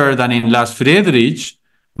better than in Lars Friedrich.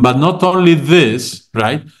 But not only this,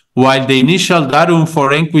 right? While the initial datum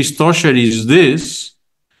for Enquist-Toscher is this,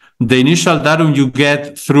 the initial datum you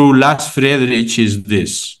get through Lars Friedrich is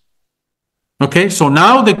this. Okay, so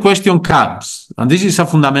now the question comes, and this is a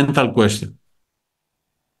fundamental question.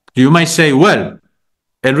 You might say, well,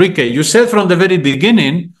 Enrique, you said from the very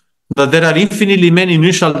beginning that there are infinitely many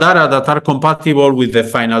initial data that are compatible with the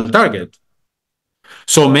final target.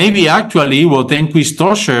 So maybe actually what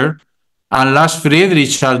Enquist-Toscher and Lars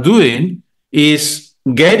Friedrich are doing is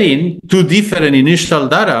getting two different initial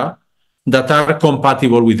data that are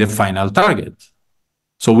compatible with the final target.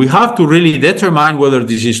 So we have to really determine whether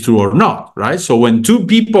this is true or not, right? So when two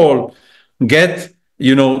people get,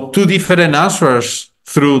 two different answers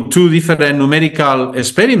through two different numerical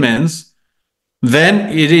experiments, then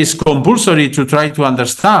it is compulsory to try to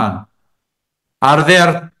understand, are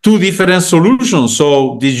there two different solutions?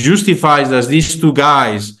 So this justifies that these two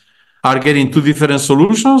guys are getting two different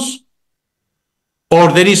solutions?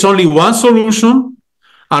 Or there is only one solution,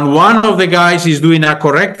 and one of the guys is doing a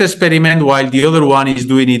correct experiment while the other one is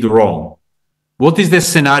doing it wrong? What is the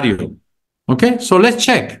scenario? Okay, so let's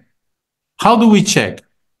check. How do we check?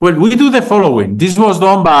 Well, we do the following. This was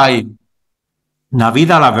done by Navid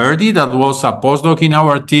Alaverdi, that was a postdoc in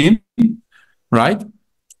our team, right?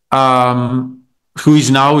 Who is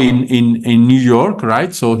now in New York,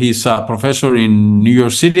 right? So he's a professor in New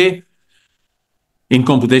York City in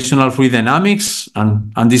computational fluid dynamics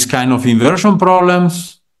and this kind of inversion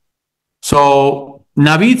problems. So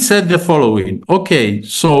Navid said the following: okay,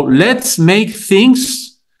 so let's make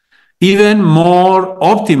things even more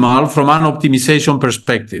optimal from an optimization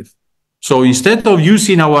perspective. So instead of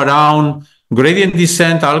using our own gradient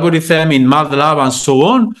descent algorithm in MATLAB and so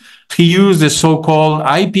on, he used the so-called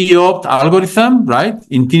IP-opt algorithm, right?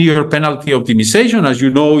 Interior penalty optimization. As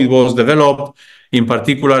you know, it was developed in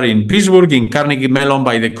particular in Pittsburgh, in Carnegie Mellon,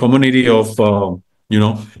 by the community of,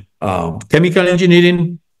 chemical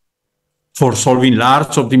engineering for solving large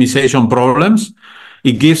optimization problems.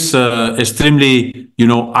 It gives extremely,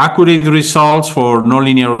 accurate results for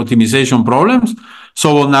nonlinear optimization problems.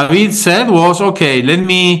 So what Navid said was, okay, let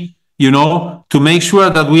me, to make sure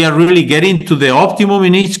that we are really getting to the optimum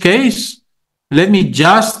in each case, let me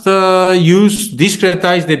just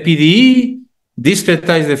discretize the PDE,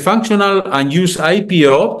 discretize the functional, and use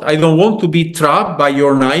IP-opt. I don't want to be trapped by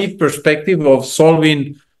your naive perspective of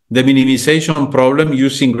solving the minimization problem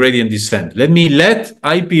using gradient descent. Let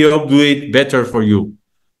IP-opt do it better for you.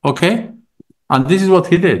 Okay? And this is what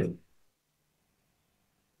he did.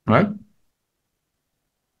 Right?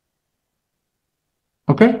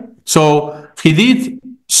 Okay? So he did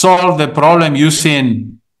solve the problem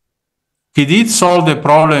using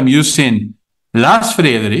Lars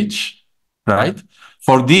Friedrich, right,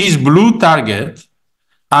 for this blue target,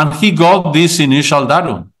 and he got this initial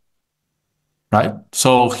datum, right?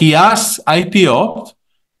 So he asked IP-opt,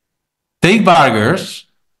 take burgers,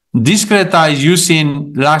 discretize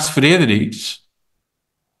using Lars Friedrich,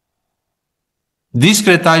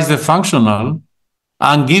 discretize the functional,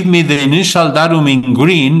 and give me the initial datum in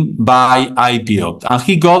green by IP-opt. And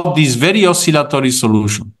he got this very oscillatory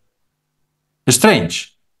solution.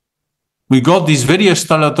 Strange. We got this very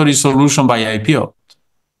oscillatory solution by IP-opt.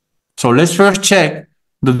 So let's first check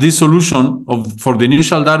that this solution for the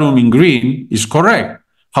initial datum in green is correct.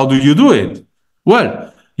 How do you do it?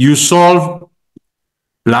 Well, you solve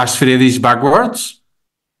Lars Friedrich backwards,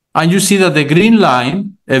 and you see that the green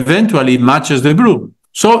line eventually matches the blue.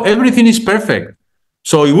 So everything is perfect.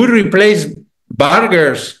 So if we replace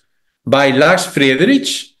burgers by Lars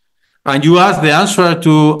Friedrich, and you ask the answer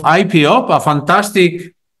to IP-opt, a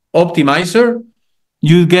fantastic optimizer,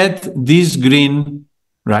 you get this green,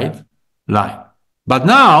 right, line. But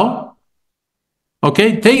now,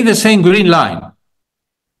 okay, take the same green line,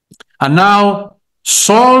 and now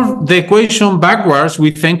solve the equation backwards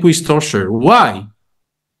with Enquist-Toscher. Why?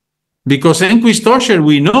 Because Enquist-Toscher,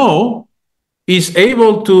 we know, is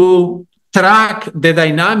able to track the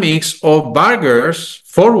dynamics of burgers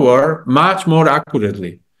forward much more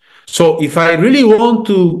accurately. So if I really want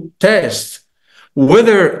to test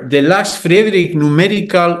whether the Lax-Friedrich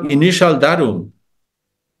numerical initial datum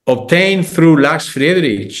obtained through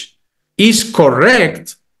Lax-Friedrich is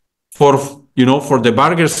correct for the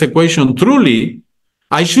Barger's equation truly,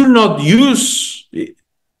 I should not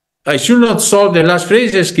solve the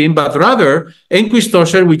Lax-Friedrich scheme, but rather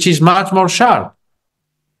Enquist-Toscher, which is much more sharp.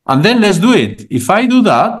 And then let's do it. If I do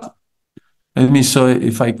that, let me show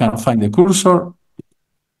if I can find the cursor.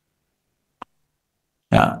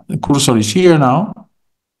 Yeah, the cursor is here now.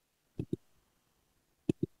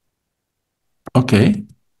 Okay.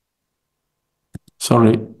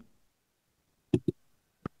 Sorry.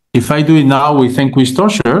 If I do it now with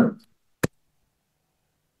Enquist-Toscher,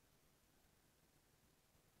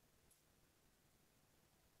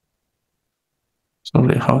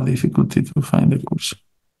 sorry, how difficulty to find the cursor.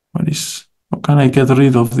 How can I get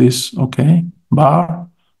rid of this? Okay, bar.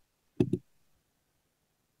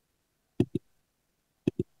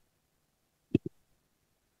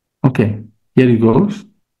 Okay, here it goes.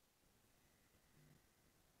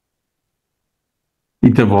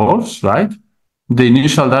 It evolves, right? The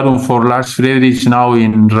initial datum for Lax-Friedrich now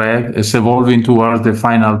in red is evolving towards the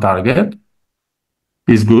final target.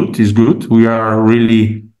 Is good. We are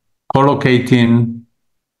really collocating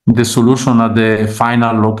the solution at the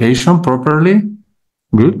final location properly.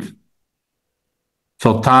 Good.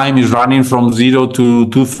 So time is running from 0 to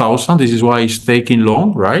 2000. This is why it's taking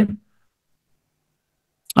long, right?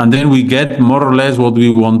 And then we get more or less what we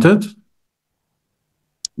wanted.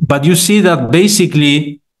 But you see that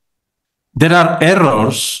basically there are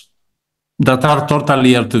errors that are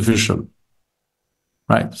totally artificial,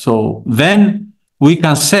 right? So then we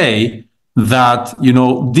can say that,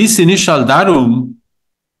 this initial datum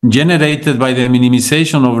generated by the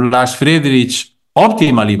minimization of Lax-Friedrich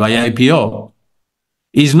optimally by IPO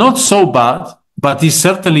is not so bad, but is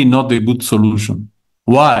certainly not a good solution.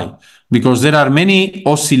 Why? Because there are many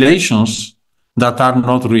oscillations that are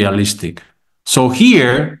not realistic. So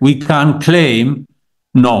here we can claim,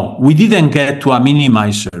 no, we didn't get to a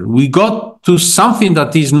minimizer. We got to something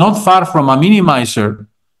that is not far from a minimizer,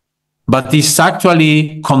 but is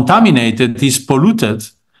actually contaminated, is polluted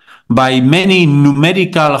by many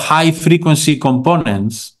numerical high-frequency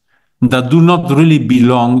components that do not really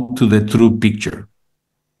belong to the true picture.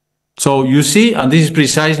 So you see, and this is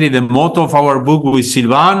precisely the motto of our book with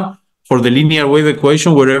Sylvain for the linear wave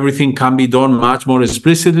equation, where everything can be done much more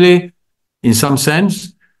explicitly, in some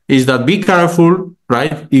sense, is that be careful,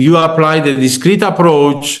 right? If you apply the discrete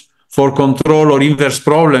approach for control or inverse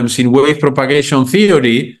problems in wave propagation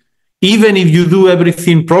theory, even if you do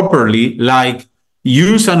everything properly, like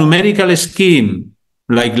use a numerical scheme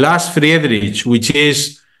like Lax-Friedrich, which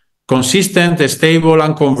is consistent, stable,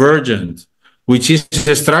 and convergent, which is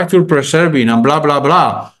structure preserving and blah, blah,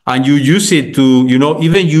 blah, and you use it to,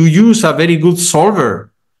 even you use a very good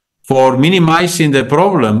solver for minimizing the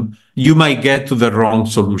problem, you might get to the wrong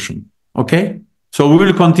solution, okay? So we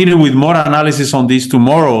will continue with more analysis on this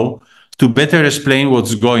tomorrow to better explain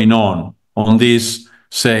what's going on this,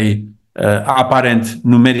 say, apparent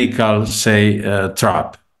numerical, say,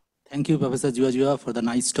 trap. Thank you, Professor Zuazua, for the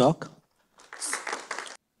nice talk.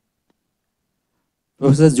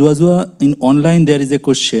 Professor Zuazua, in online there is a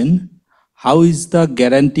question. How is the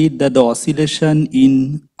guaranteed that the oscillation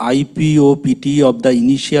in IPOPT of the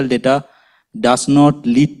initial data does not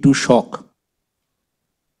lead to shock?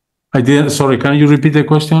 Sorry, can you repeat the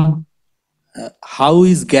question? How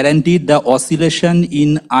is guaranteed the oscillation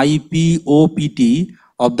in IPOPT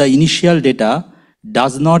of the initial data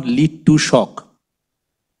does not lead to shock?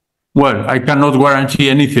 Well, I cannot guarantee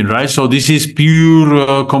anything, right? So this is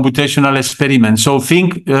pure computational experiment. So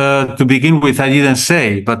think, to begin with, I didn't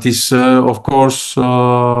say, but it's, of course,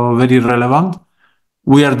 very relevant.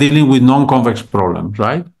 We are dealing with non-convex problems,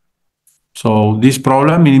 right? So this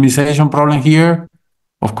problem, minimization problem here,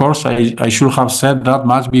 of course, I should have said that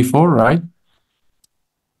much before, right?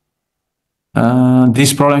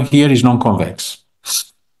 This problem here is non-convex.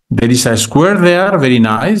 There is a square there, very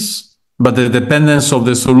nice, but the dependence of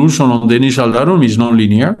the solution on the initial datum is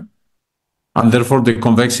non-linear, and therefore the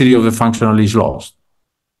convexity of the functional is lost.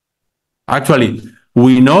 Actually,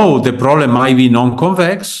 we know the problem might be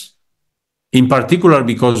non-convex, in particular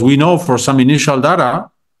because we know for some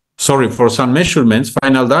for some measurements,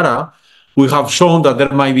 final data, we have shown that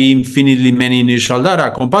there might be infinitely many initial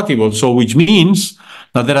data compatible, so which means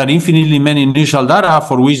that there are infinitely many initial data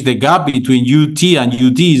for which the gap between UT and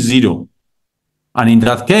UD is 0. And in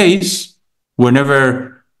that case,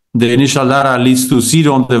 whenever the initial data leads to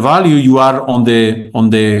 0 on the value, you are on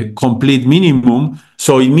the complete minimum.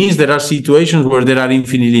 So it means there are situations where there are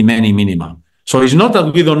infinitely many minima. So it's not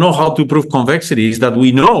that we don't know how to prove convexity, it's that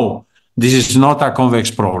we know this is not a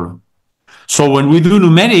convex problem. So when we do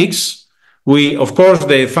numerics, of course,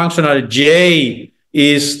 the functional J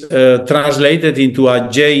is translated into a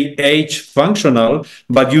JH functional,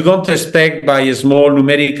 but you don't expect by small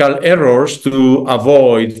numerical errors to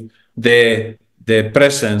avoid the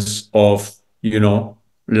presence of,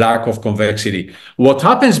 lack of convexity. What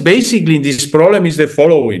happens basically in this problem is the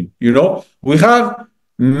following, we have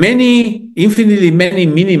infinitely many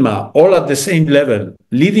minima, all at the same level,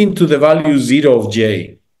 leading to the value 0 of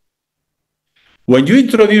J. When you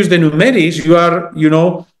introduce the numerics, you are,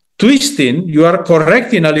 twisting, you are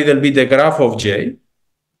correcting a little bit the graph of J.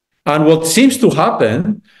 And what seems to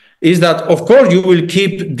happen is that, of course, you will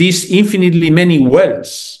keep these infinitely many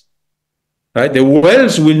wells, right? The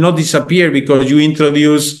wells will not disappear because you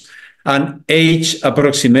introduce an H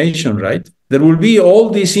approximation, right? There will be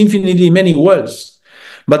all these infinitely many wells.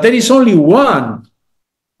 But there is only one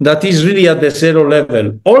that is really at the 0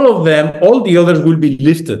 level. All the others will be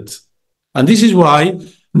lifted. And this is why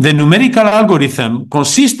the numerical algorithm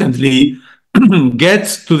consistently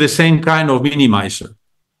gets to the same kind of minimizer.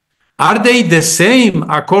 Are they the same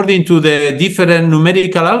according to the different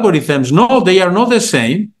numerical algorithms? No, they are not the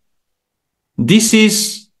same. This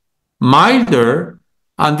is milder,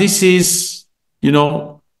 and this is,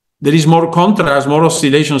 there is more contrast, more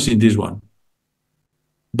oscillations in this one.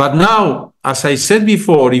 But now, as I said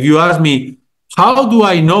before, if you ask me, how do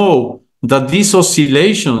I know that these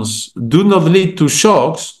oscillations do not lead to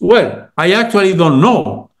shocks? Well, I actually don't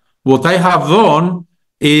know. What I have done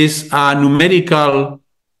is a numerical,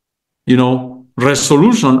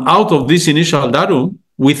 resolution out of this initial datum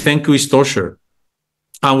with expository.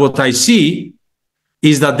 And what I see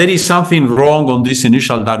is that there is something wrong on this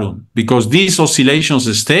initial datum because these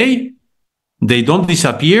oscillations stay, they don't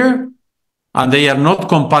disappear, and they are not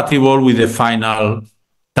compatible with the final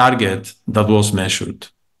target that was measured.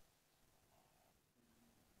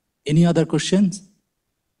 Any other questions?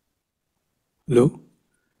 Hello?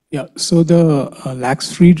 Yeah, so the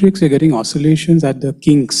Lax-Friedrichs, you're getting oscillations at the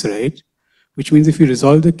kinks, right? Which means if you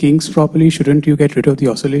resolve the kinks properly, shouldn't you get rid of the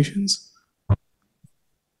oscillations?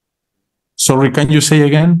 Sorry, can you say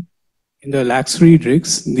again? In the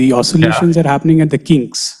Lax-Friedrichs, the oscillations are happening at the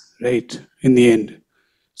kinks, right, in the end.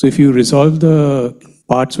 So if you resolve the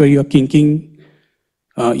parts where you're kinking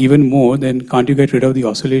even more, then can't you get rid of the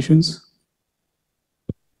oscillations?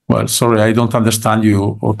 Well, sorry, I don't understand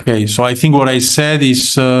you. Okay, so I think what I said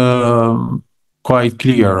is quite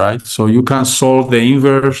clear, right? So you can solve the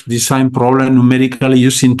inverse design problem numerically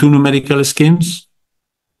using two numerical schemes,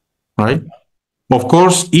 right? Of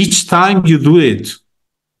course, each time you do it,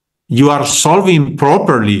 you are solving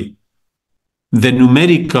properly the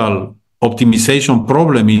numerical optimization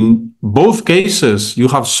problem. In both cases, you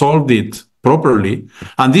have solved it properly.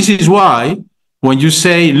 And this is why when you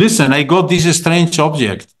say, listen, I got this strange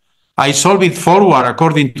object, I solve it forward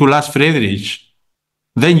according to Lax-Friedrich,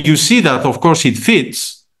 then you see that, of course, it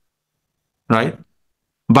fits, right?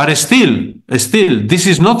 But still, this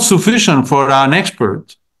is not sufficient for an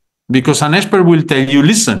expert, because an expert will tell you,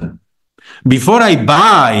 listen, before I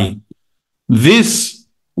buy this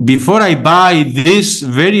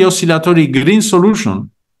very oscillatory green solution,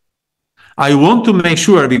 I want to make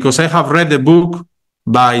sure, because I have read the book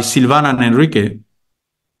by Silvana and Enrique,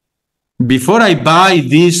 before I buy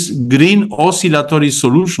this green oscillatory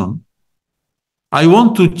solution, I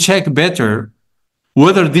want to check better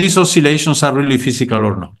whether these oscillations are really physical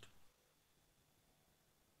or not.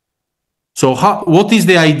 So what is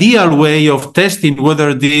the ideal way of testing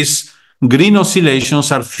whether these green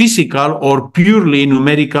oscillations are physical or purely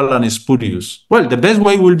numerical and spurious? Well, the best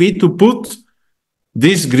way will be to put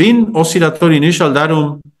this green oscillatory initial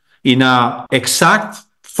datum in an exact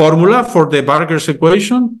formula for the Barger's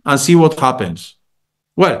equation and see what happens.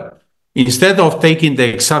 Well, instead of taking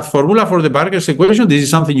the exact formula for the Barger's equation, this is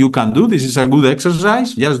something you can do. This is a good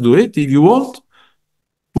exercise. Just do it if you want.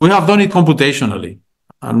 We have done it computationally.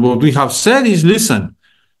 And what we have said is, listen,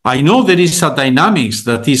 I know there is a dynamics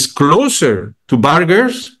that is closer to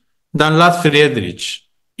Barger's than Lax-Friedrich.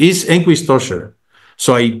 It's expository.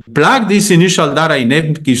 So I plug this initial data in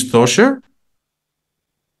expository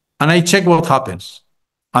and I check what happens.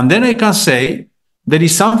 And then I can say there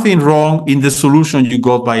is something wrong in the solution you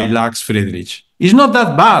got by Lax-Friedrich. It's not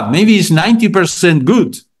that bad. Maybe it's 90%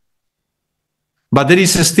 good. But there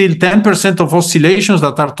is still 10% of oscillations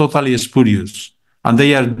that are totally spurious. And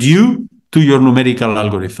they are due to your numerical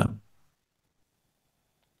algorithm.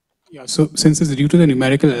 Yeah, so since it's due to the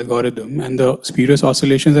numerical algorithm and the spurious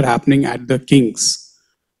oscillations are happening at the kinks,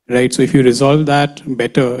 right? So if you resolve that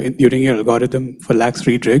better during your algorithm for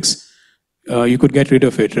Lax-Friedrichs, you could get rid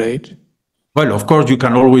of it, right? Well, of course, you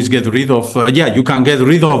can always get rid of, you can get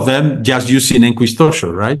rid of them just using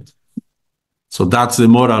expository, right? So that's the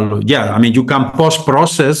moral. Yeah, I mean, you can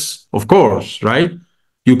post-process, of course, right?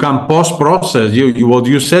 You can post-process. What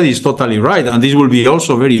you said is totally right. And this will be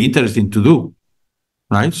also very interesting to do,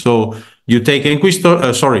 right? So you take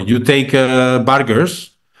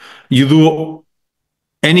burgers, you do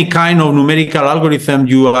any kind of numerical algorithm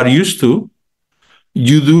you are used to,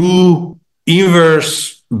 you do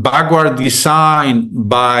inverse backward design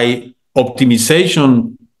by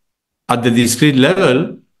optimization at the discrete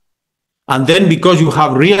level. And then because you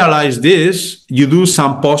have realized this, you do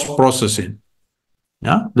some post-processing.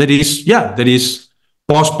 There is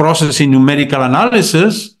post-processing numerical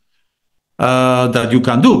analysis that you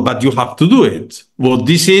can do, but you have to do it. Well,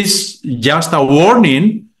 this is just a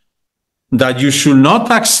warning that you should not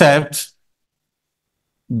accept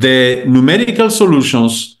the numerical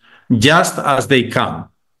solutions just as they come,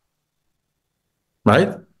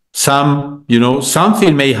 right?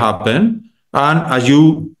 Something may happen, and as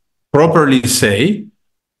you properly say,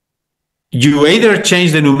 you either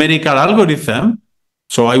change the numerical algorithm,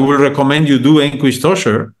 so I will recommend you do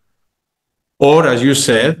expository, or as you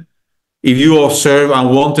said, if you observe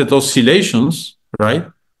unwanted oscillations, right,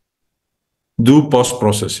 do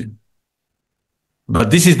post-processing. But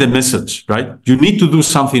this is the message, right? You need to do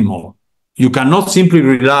something more. You cannot simply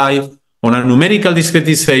rely on a numerical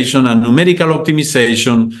discretization and numerical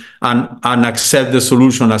optimization and accept the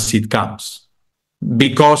solution as it comes.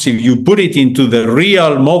 Because if you put it into the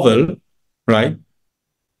real model, right,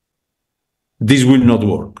 this will not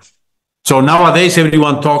work. So nowadays,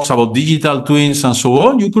 everyone talks about digital twins and so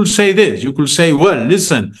on. You could say this. You could say, well,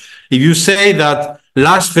 listen, if you say that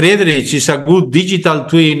Lars Friedrich is a good digital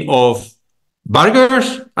twin of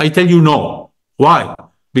burgers, I tell you no. Why?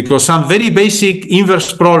 Because some very basic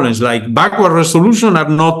inverse problems like backward resolution are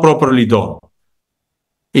not properly done.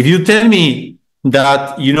 If you tell me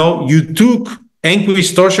that, you took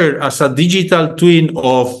expository as a digital twin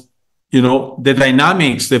of, the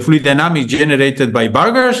dynamics, the fluid dynamics generated by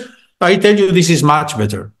burgers, I tell you this is much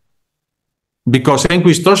better. Because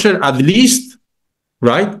expository at least,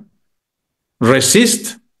 right,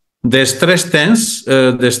 resist the stress test,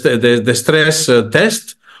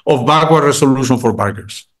 test of backward resolution for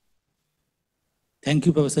burgers. Thank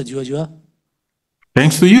you, Professor Zuazua.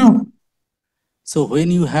 Thanks to you. So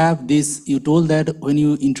when you have this, you told that when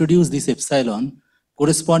you introduce this epsilon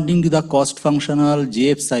corresponding to the cost functional J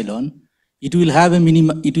epsilon, it will have a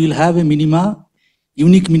minima,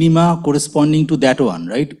 unique minima corresponding to that one,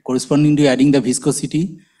 right? Corresponding to adding the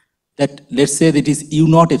viscosity, that let's say that is U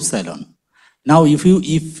naught epsilon. Now, if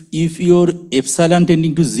your epsilon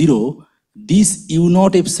tending to 0, this U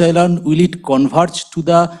naught epsilon, will it converge to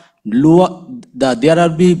the lower, there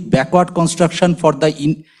will be backward construction for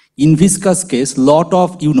the in viscous case, lot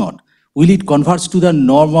of U naught. Will it converge to the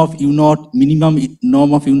norm of U naught, minimum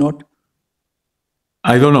norm of U naught?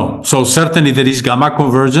 I don't know. So certainly there is gamma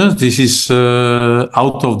convergence. This is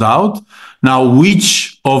out of doubt. Now,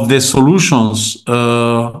 which of the solutions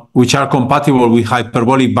which are compatible with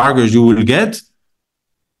hyperbolic burgers you will get,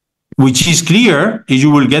 which is clear, is you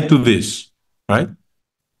will get to this, right?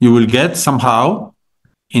 You will get somehow,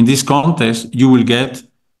 in this context, you will get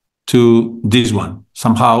to this one,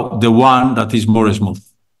 somehow the one that is more smooth.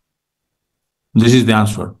 This is the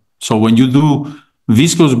answer. So when you do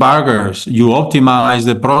viscous burgers, you optimize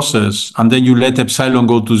the process and then you let epsilon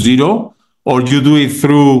go to 0, or you do it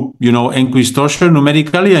through, expository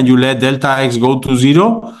numerically and you let delta x go to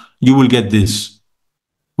 0, you will get this,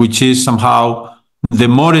 which is somehow the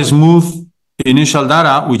more smooth initial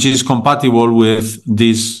data, which is compatible with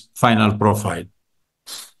this final profile.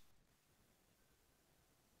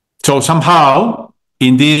 So somehow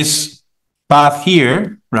in this path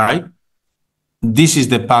here, right, this is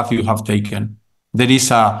the path you have taken. There is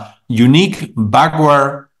a unique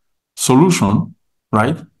backward solution,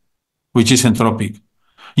 right, which is entropic.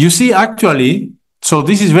 You see, actually, so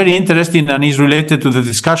this is very interesting and is related to the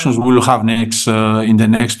discussions we will have next in the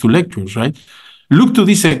next 2 lectures, right? Look to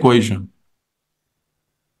this equation.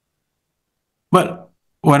 Well,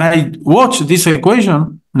 when I watch this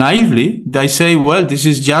equation naively, I say, well, this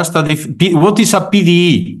is just what is a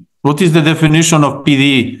PDE? What is the definition of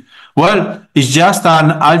PDE? Well, it's just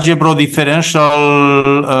an algebra differential,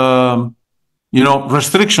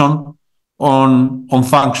 restriction on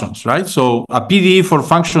functions, right? So a PDE for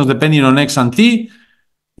functions depending on x and t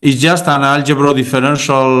is just an algebra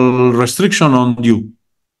differential restriction on U.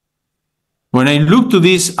 When I look to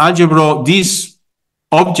this algebra, this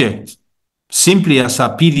object simply as a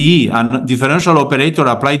PDE and differential operator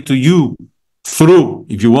applied to U through,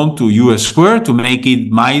 if you want to, U squared to make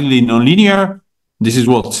it mildly nonlinear. This is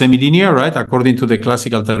what? Semi-linear, right? According to the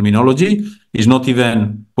classical terminology, it's not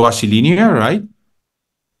even quasi-linear, right?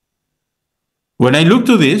 When I look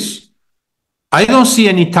to this, I don't see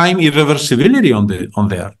any time irreversibility on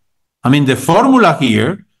there. I mean, the formula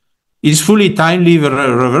here is fully timely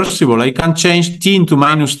reversible. I can change t into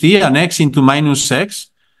minus t and x into minus x,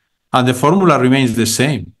 and the formula remains the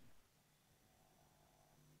same.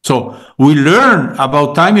 So we learn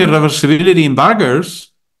about time irreversibility in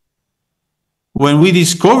Burgers when we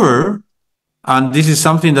discover, and this is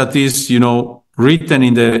something that is, written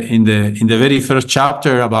in the very first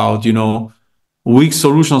chapter about, weak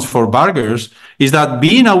solutions for Burgers, is that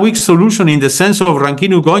being a weak solution in the sense of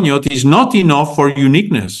Rankine-Hugonot is not enough for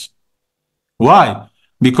uniqueness. Why?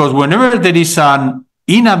 Because whenever there is an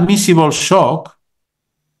inadmissible shock,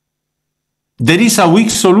 there is a weak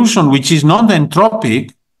solution which is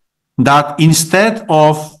non-entropic that instead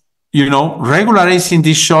of regularizing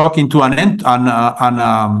this shock into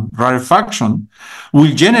an rarefaction,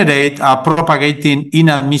 will generate a propagating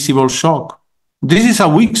inadmissible shock. This is a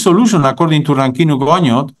weak solution according to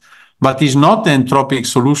Rankine-Hugonot, but is not the entropic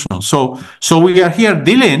solution. So we are here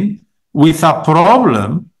dealing with a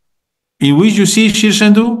problem in which you see,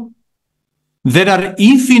 Shirshendu, there are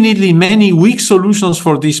infinitely many weak solutions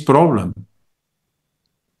for this problem.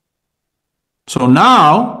 So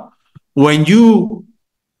now, when you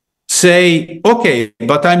say, okay,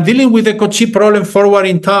 but I'm dealing with the Cauchy problem forward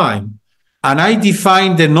in time, and I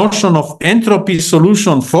define the notion of entropy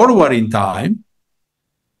solution forward in time,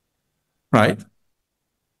 right?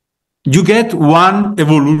 You get one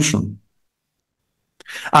evolution.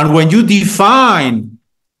 And when you define,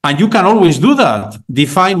 and you can always do that,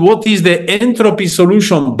 define what is the entropy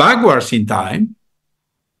solution backwards in time,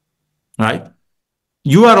 right?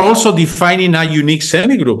 You are also defining a unique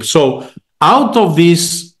semigroup. So out of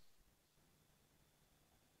this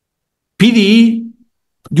PDE,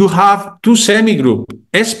 you have two semigroups,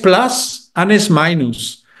 S plus and S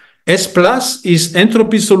minus. S plus is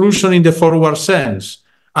entropy solution in the forward sense,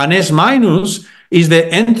 and S minus is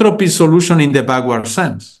the entropy solution in the backward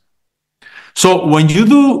sense. So when you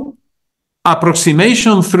do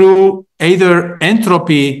approximation through either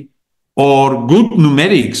entropy or good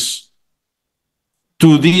numerics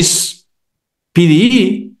to this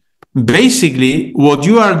PDE, basically what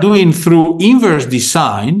you are doing through inverse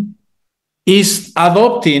design is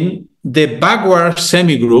adopting the backward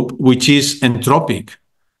semigroup, which is entropic.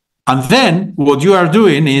 And then what you are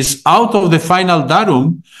doing is, out of the final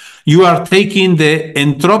datum, you are taking the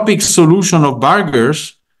entropic solution of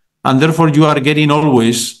Burgers, and therefore you are getting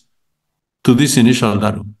always to this initial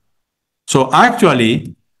datum. So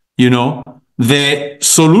actually, the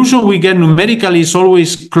solution we get numerically is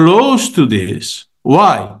always close to this.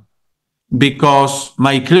 Why? Because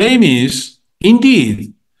my claim is,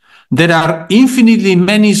 indeed, there are infinitely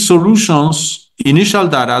many solutions, initial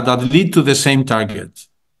data, that lead to the same target.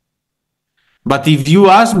 But if you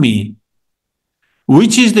ask me,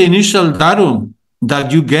 which is the initial datum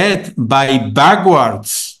that you get by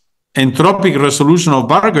backwards entropic resolution of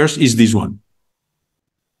Burgers, is this one.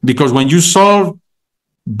 Because when you solve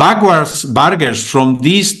backwards Burgers from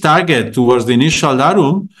this target towards the initial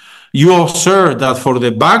datum, you observe that for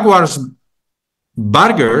the backwards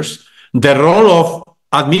Burgers, the role of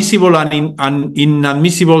admissible and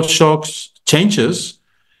inadmissible shocks changes.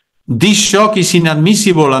 This shock is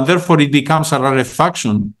inadmissible, and therefore it becomes a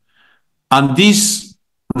rarefaction. And this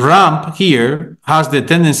ramp here has the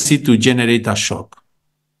tendency to generate a shock.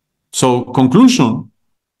 So, conclusion,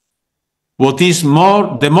 what is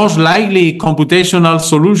the most likely computational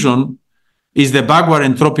solution is the backward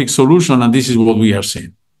entropic solution, and this is what we are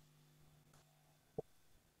seeing.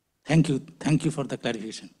 Thank you. Thank you for the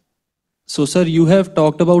clarification. So, sir, you have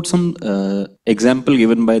talked about some example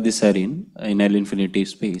given by the serine in L infinity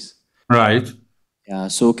space. Right. Yeah.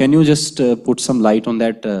 So, can you just put some light on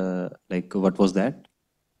that? Like, what was that?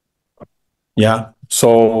 Yeah.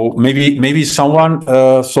 So maybe someone.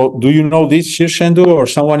 So, do you know this, Shirshendu, or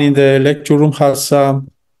someone in the lecture room has?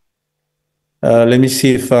 Let me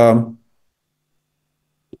see if.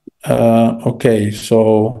 Okay.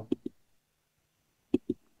 So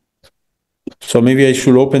maybe I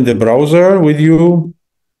should open the browser with you,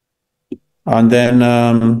 and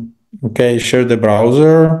then okay, share the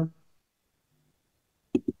browser.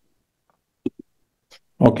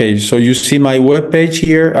 Okay, so you see my web page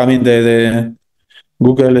here. I mean the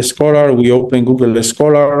Google Scholar. We open Google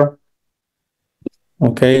Scholar.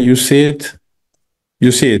 Okay, you see it.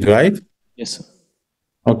 You see it, right? Yes, sir.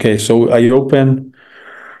 Okay, so I open,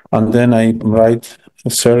 and then I write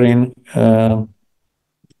serine.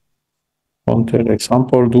 Counter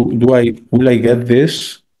example. Will I get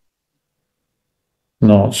this?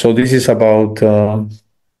 No. So this is about.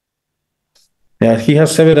 Yeah, he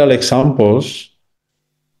has several examples.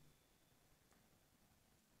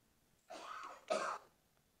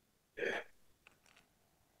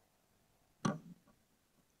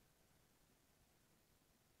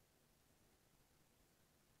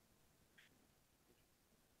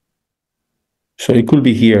 So it could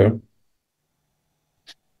be here.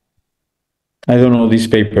 I don't know this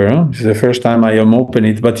paper. Huh? It's the first time I am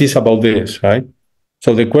opening it, but it's about this, right?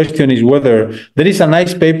 So the question is whether there is a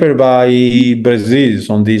nice paper by Brazil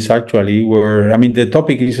on this actually, where, I mean, the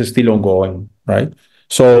topic is still ongoing, right?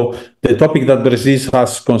 So the topic that Brazil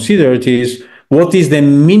has considered is what is the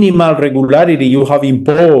minimal regularity you have to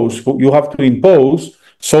impose,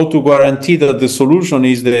 so to guarantee that the solution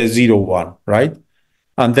is the 0, 1, right?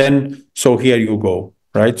 And then, so here you go,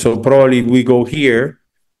 right? So probably we go here.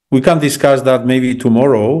 We can discuss that maybe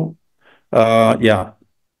tomorrow. Yeah.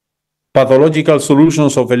 Pathological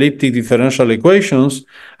solutions of elliptic differential equations,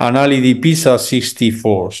 and Ali Pisa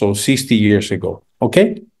 64, so 60 years ago.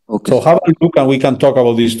 Okay? Okay, So sir. have a look and we can talk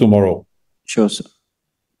about this tomorrow. Sure, sir.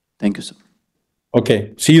 Thank you, sir.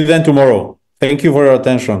 Okay. See you then tomorrow. Thank you for your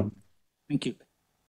attention. Thank you.